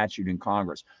some statute in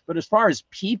Congress. But as far as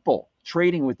people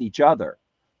trading with each other,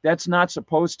 that's not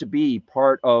supposed to be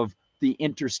part of the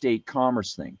interstate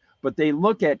commerce thing. But they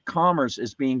look at commerce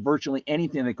as being virtually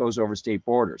anything that goes over state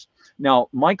borders. Now,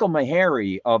 Michael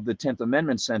Meharry of the 10th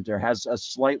Amendment Center has a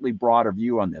slightly broader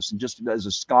view on this. And just as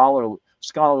a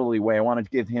scholarly way, I wanted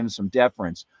to give him some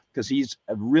deference because he's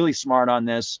really smart on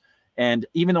this. And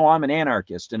even though I'm an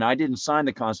anarchist and I didn't sign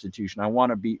the Constitution, I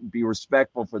want to be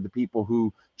respectful for the people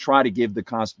who try to give the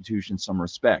Constitution some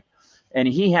respect. And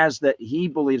he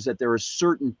believes that there are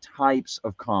certain types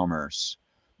of commerce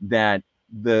that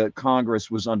the Congress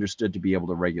was understood to be able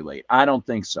to regulate. I don't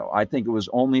think so. I think it was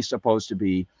only supposed to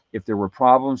be if there were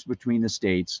problems between the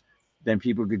states, then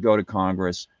people could go to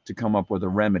Congress to come up with a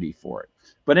remedy for it.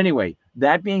 But anyway,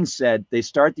 that being said, they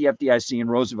start the FDIC in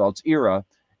Roosevelt's era,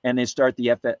 and they start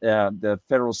the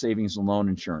Federal Savings and Loan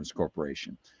Insurance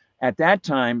Corporation. At that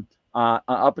time,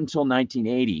 up until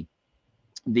 1980,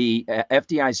 the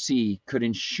FDIC could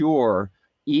insure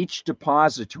each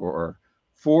depositor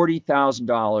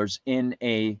 $40,000 in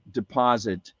a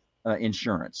deposit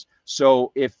insurance.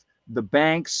 So if the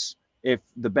banks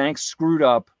screwed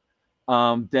up,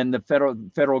 then the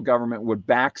federal government would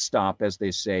backstop, as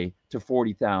they say, to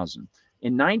 $40,000.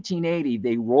 In 1980,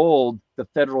 they rolled the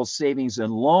Federal Savings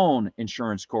and Loan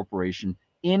Insurance Corporation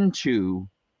into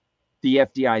the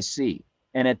FDIC.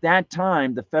 And at that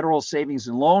time, the Federal Savings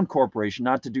and Loan Corporation,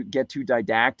 not to get too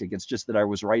didactic, it's just that I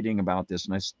was writing about this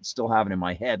and I still have it in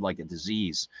my head like a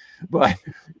disease, but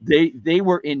they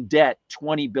were in debt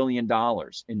 $20 billion in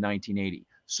 1980.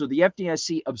 So the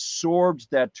FDIC absorbed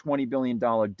that $20 billion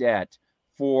debt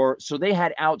so they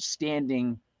had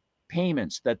outstanding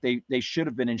payments that they should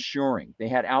have been insuring. They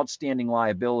had outstanding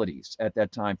liabilities at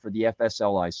that time for the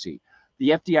FSLIC. The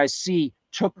FDIC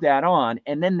took that on,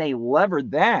 and then they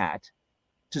levered that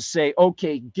to say,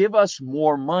 okay, give us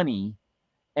more money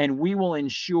and we will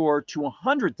insure to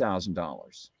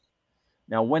 $100,000.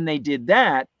 Now, when they did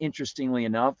that, interestingly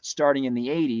enough, starting in the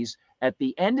 80s, at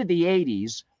the end of the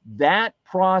 80s, that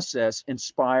process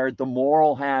inspired the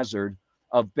moral hazard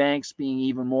of banks being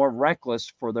even more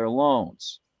reckless for their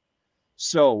loans.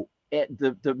 So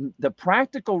the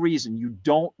practical reason you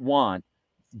don't want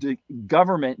the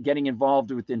government getting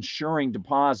involved with insuring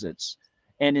deposits,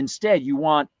 and instead you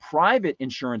want private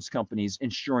insurance companies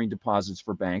insuring deposits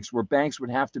for banks, where banks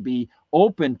would have to be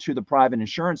open to the private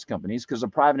insurance companies, because the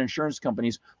private insurance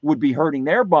companies would be hurting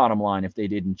their bottom line if they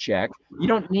didn't check. You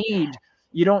don't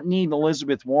need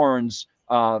Elizabeth Warren's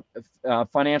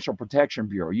Financial Protection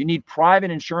Bureau. You need private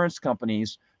insurance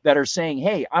companies that are saying,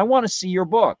 hey, I want to see your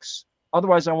books.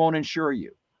 Otherwise, I won't insure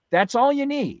you. That's all you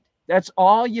need. That's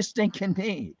all you stinking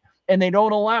need. And they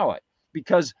don't allow it.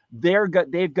 because they've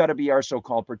got to be our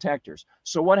so-called protectors.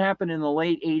 So what happened in the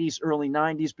late 80s, early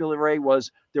 90s, Billy Ray,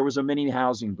 was there was a mini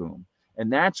housing boom.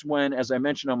 And that's when, as I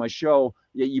mentioned on my show,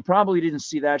 you probably didn't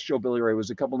see that show, Billy Ray, it was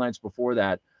a couple nights before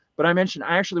that. But I mentioned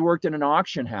I actually worked in an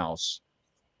auction house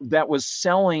that was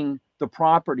selling the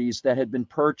properties that had been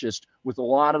purchased with a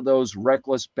lot of those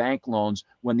reckless bank loans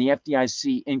when the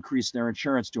FDIC increased their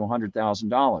insurance to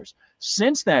 $100,000.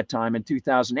 Since that time in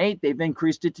 2008, they've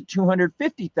increased it to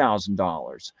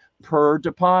 $250,000 per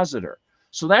depositor.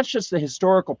 So that's just the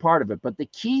historical part of it. But the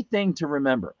key thing to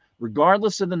remember,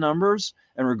 regardless of the numbers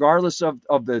and regardless of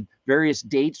the various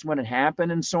dates when it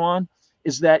happened and so on,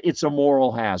 is that it's a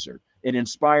moral hazard. It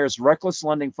inspires reckless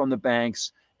lending from the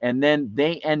banks, and then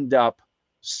they end up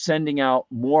sending out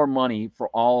more money for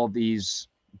all of these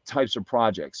types of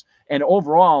projects. And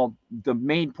overall, the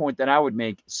main point that I would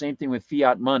make, same thing with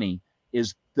fiat money,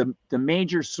 is the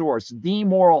major source, the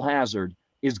moral hazard,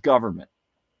 is government.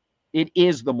 It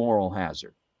is the moral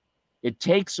hazard. It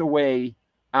takes away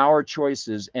our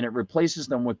choices and it replaces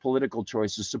them with political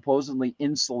choices, supposedly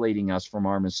insulating us from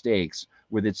our mistakes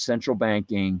with its central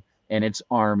banking and its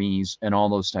armies and all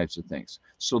those types of things.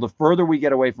 So the further we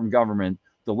get away from government,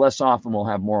 the less often we'll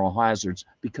have moral hazards,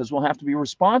 because we'll have to be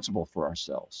responsible for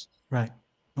ourselves. Right.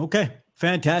 Okay.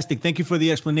 Fantastic. Thank you for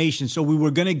the explanation. So we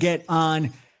were going to get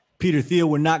on Peter Thiel.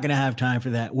 We're not going to have time for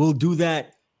that. We'll do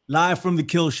that live from the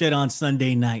kill shed on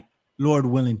Sunday night, Lord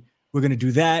willing. We're going to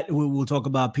do that. We'll talk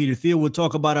about Peter Thiel. We'll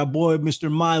talk about our boy, Mr.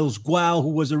 Miles Gual, who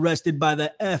was arrested by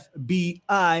the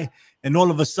FBI. And all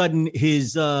of a sudden,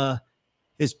 his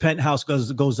penthouse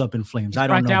goes up in flames. I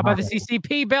don't know. Brought down by the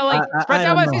CCP, Billy. Brought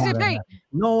down by the CCP.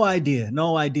 No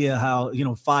idea how,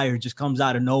 fire just comes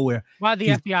out of nowhere. Why the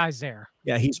FBI's there.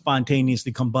 Yeah, he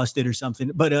spontaneously combusted or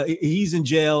something. But he's in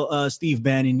jail, Steve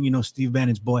Bannon, Steve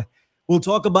Bannon's boy. We'll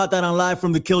talk about that on Live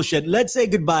from the Kill Shed. Let's say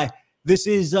goodbye. This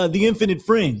is the Infinite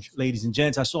Fringe, ladies and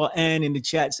gents. I saw Ann in the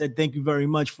chat said, thank you very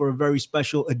much for a very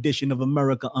special edition of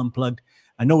America Unplugged.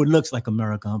 I know it looks like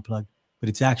America Unplugged, but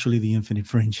it's actually the Infinite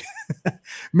Fringe.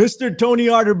 Mr. Tony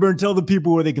Arterburn, tell the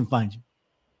people where they can find you.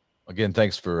 Again,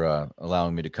 thanks for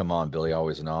allowing me to come on, Billy.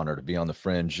 Always an honor to be on the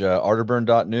Fringe.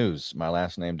 Arterburn.news, my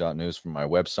last name.news, from my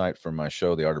website, from my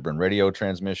show, the Arterburn Radio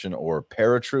Transmission, or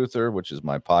Paratruther, which is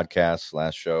my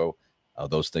podcast / show.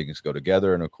 Those things go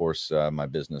together. And of course, my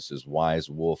business is Wise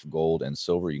Wolf Gold and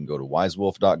Silver. You can go to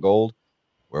wisewolf.gold,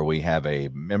 where we have a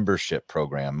membership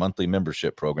program, monthly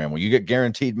membership program, where you get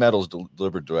guaranteed metals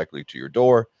delivered directly to your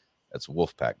door. That's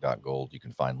wolfpack.gold. You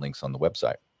can find links on the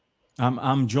website.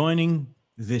 I'm joining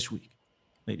this week,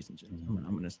 ladies and gentlemen.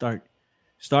 I'm going to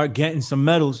start getting some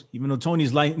metals, even though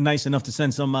Tony's nice enough to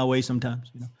send some my way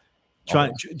sometimes,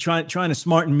 Trying to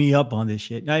smarten me up on this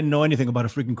shit. I didn't know anything about a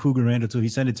freaking Krugerrand until he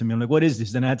sent it to me. I'm like, what is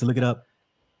this? Then I had to look it up.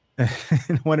 I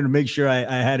wanted to make sure I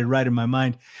had it right in my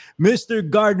mind. Mr.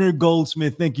 Gardner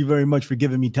Goldsmith, thank you very much for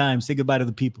giving me time. Say goodbye to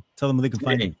the people. Tell them where they can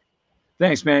find you.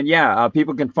 Thanks, man. Yeah,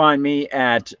 people can find me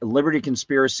at Liberty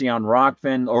Conspiracy on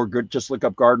Rockfin, or just look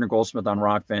up Gardner Goldsmith on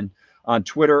Rockfin. On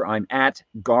Twitter, I'm at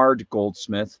Gard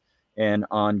Goldsmith, and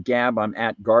on Gab, I'm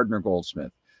at Gardner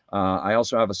Goldsmith. I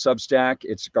also have a Substack.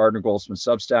 It's Gardner Goldsmith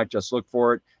Substack. Just look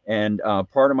for it. And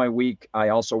part of my week, I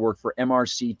also work for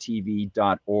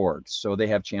mrctv.org. So they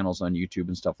have channels on YouTube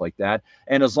and stuff like that.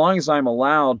 And as long as I'm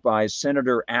allowed by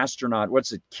Senator Astronaut,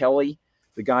 Kelly,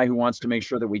 the guy who wants to make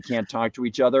sure that we can't talk to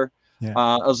each other.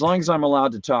 Yeah. As long as I'm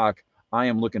allowed to talk, I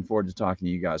am looking forward to talking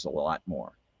to you guys a lot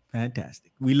more.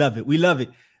 Fantastic. We love it. We love it.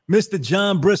 Mr.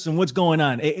 John Brisson, what's going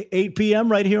on? 8 p.m.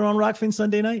 right here on Rockfin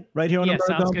Sunday night? Right here on the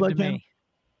America Unplugged channel?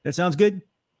 That sounds good?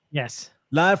 Yes.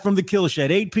 Live from the Kill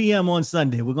Shed, 8 p.m. on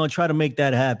Sunday. We're going to try to make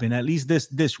that happen, at least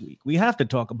this week. We have to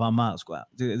talk about Miles Gual.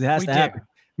 It has to happen.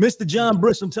 Mr. John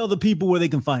Brisson, tell the people where they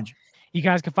can find you. You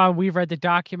guys can find We've Read the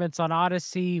Documents on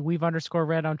Odyssey,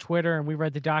 We've_read on Twitter, and We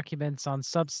Read the Documents on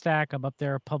Substack. I'm up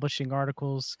there publishing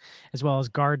articles, as well as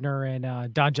Gardner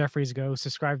and Don Jeffries. Go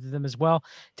subscribe to them as well.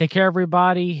 Take care,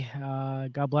 everybody.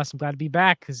 God bless. I'm glad to be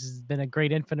back. This has been a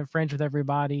great Infinite Fringe with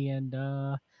everybody, and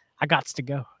I gots to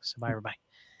go. So bye, everybody.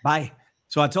 Bye.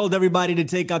 So I told everybody to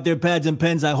take out their pads and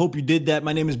pens. I hope you did that.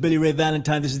 My name is Billy Ray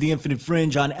Valentine. This is the Infinite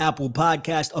Fringe on Apple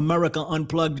Podcast, America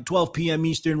Unplugged, 12 p.m.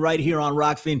 Eastern, right here on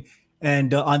Rockfin.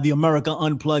 And on the America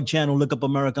Unplugged channel, look up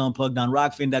America Unplugged on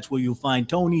Rockfin. That's where you'll find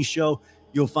Tony's show.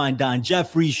 You'll find Don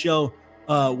Jeffries' show,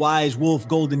 Wise Wolf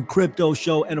Golden Crypto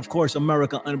show, and of course,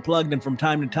 America Unplugged. And from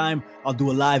time to time, I'll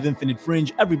do a live Infinite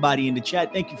Fringe. Everybody in the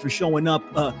chat, thank you for showing up.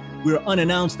 We're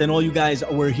unannounced, and all you guys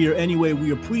were here anyway.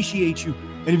 We appreciate you.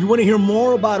 And if you want to hear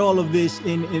more about all of this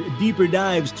in deeper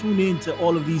dives, tune in to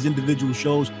all of these individual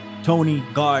shows. Tony,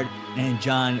 Gard, and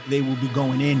John, they will be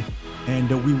going in and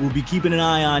we will be keeping an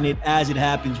eye on it as it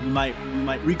happens. We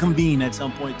might reconvene at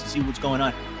some point to see what's going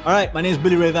on. All right, my name is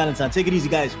Billy Ray Valentine. Take it easy,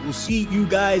 guys. We'll see you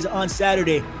guys on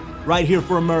Saturday right here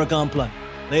for America Unplugged.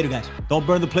 Later, guys. Don't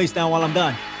burn the place down while I'm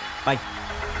gone. Bye.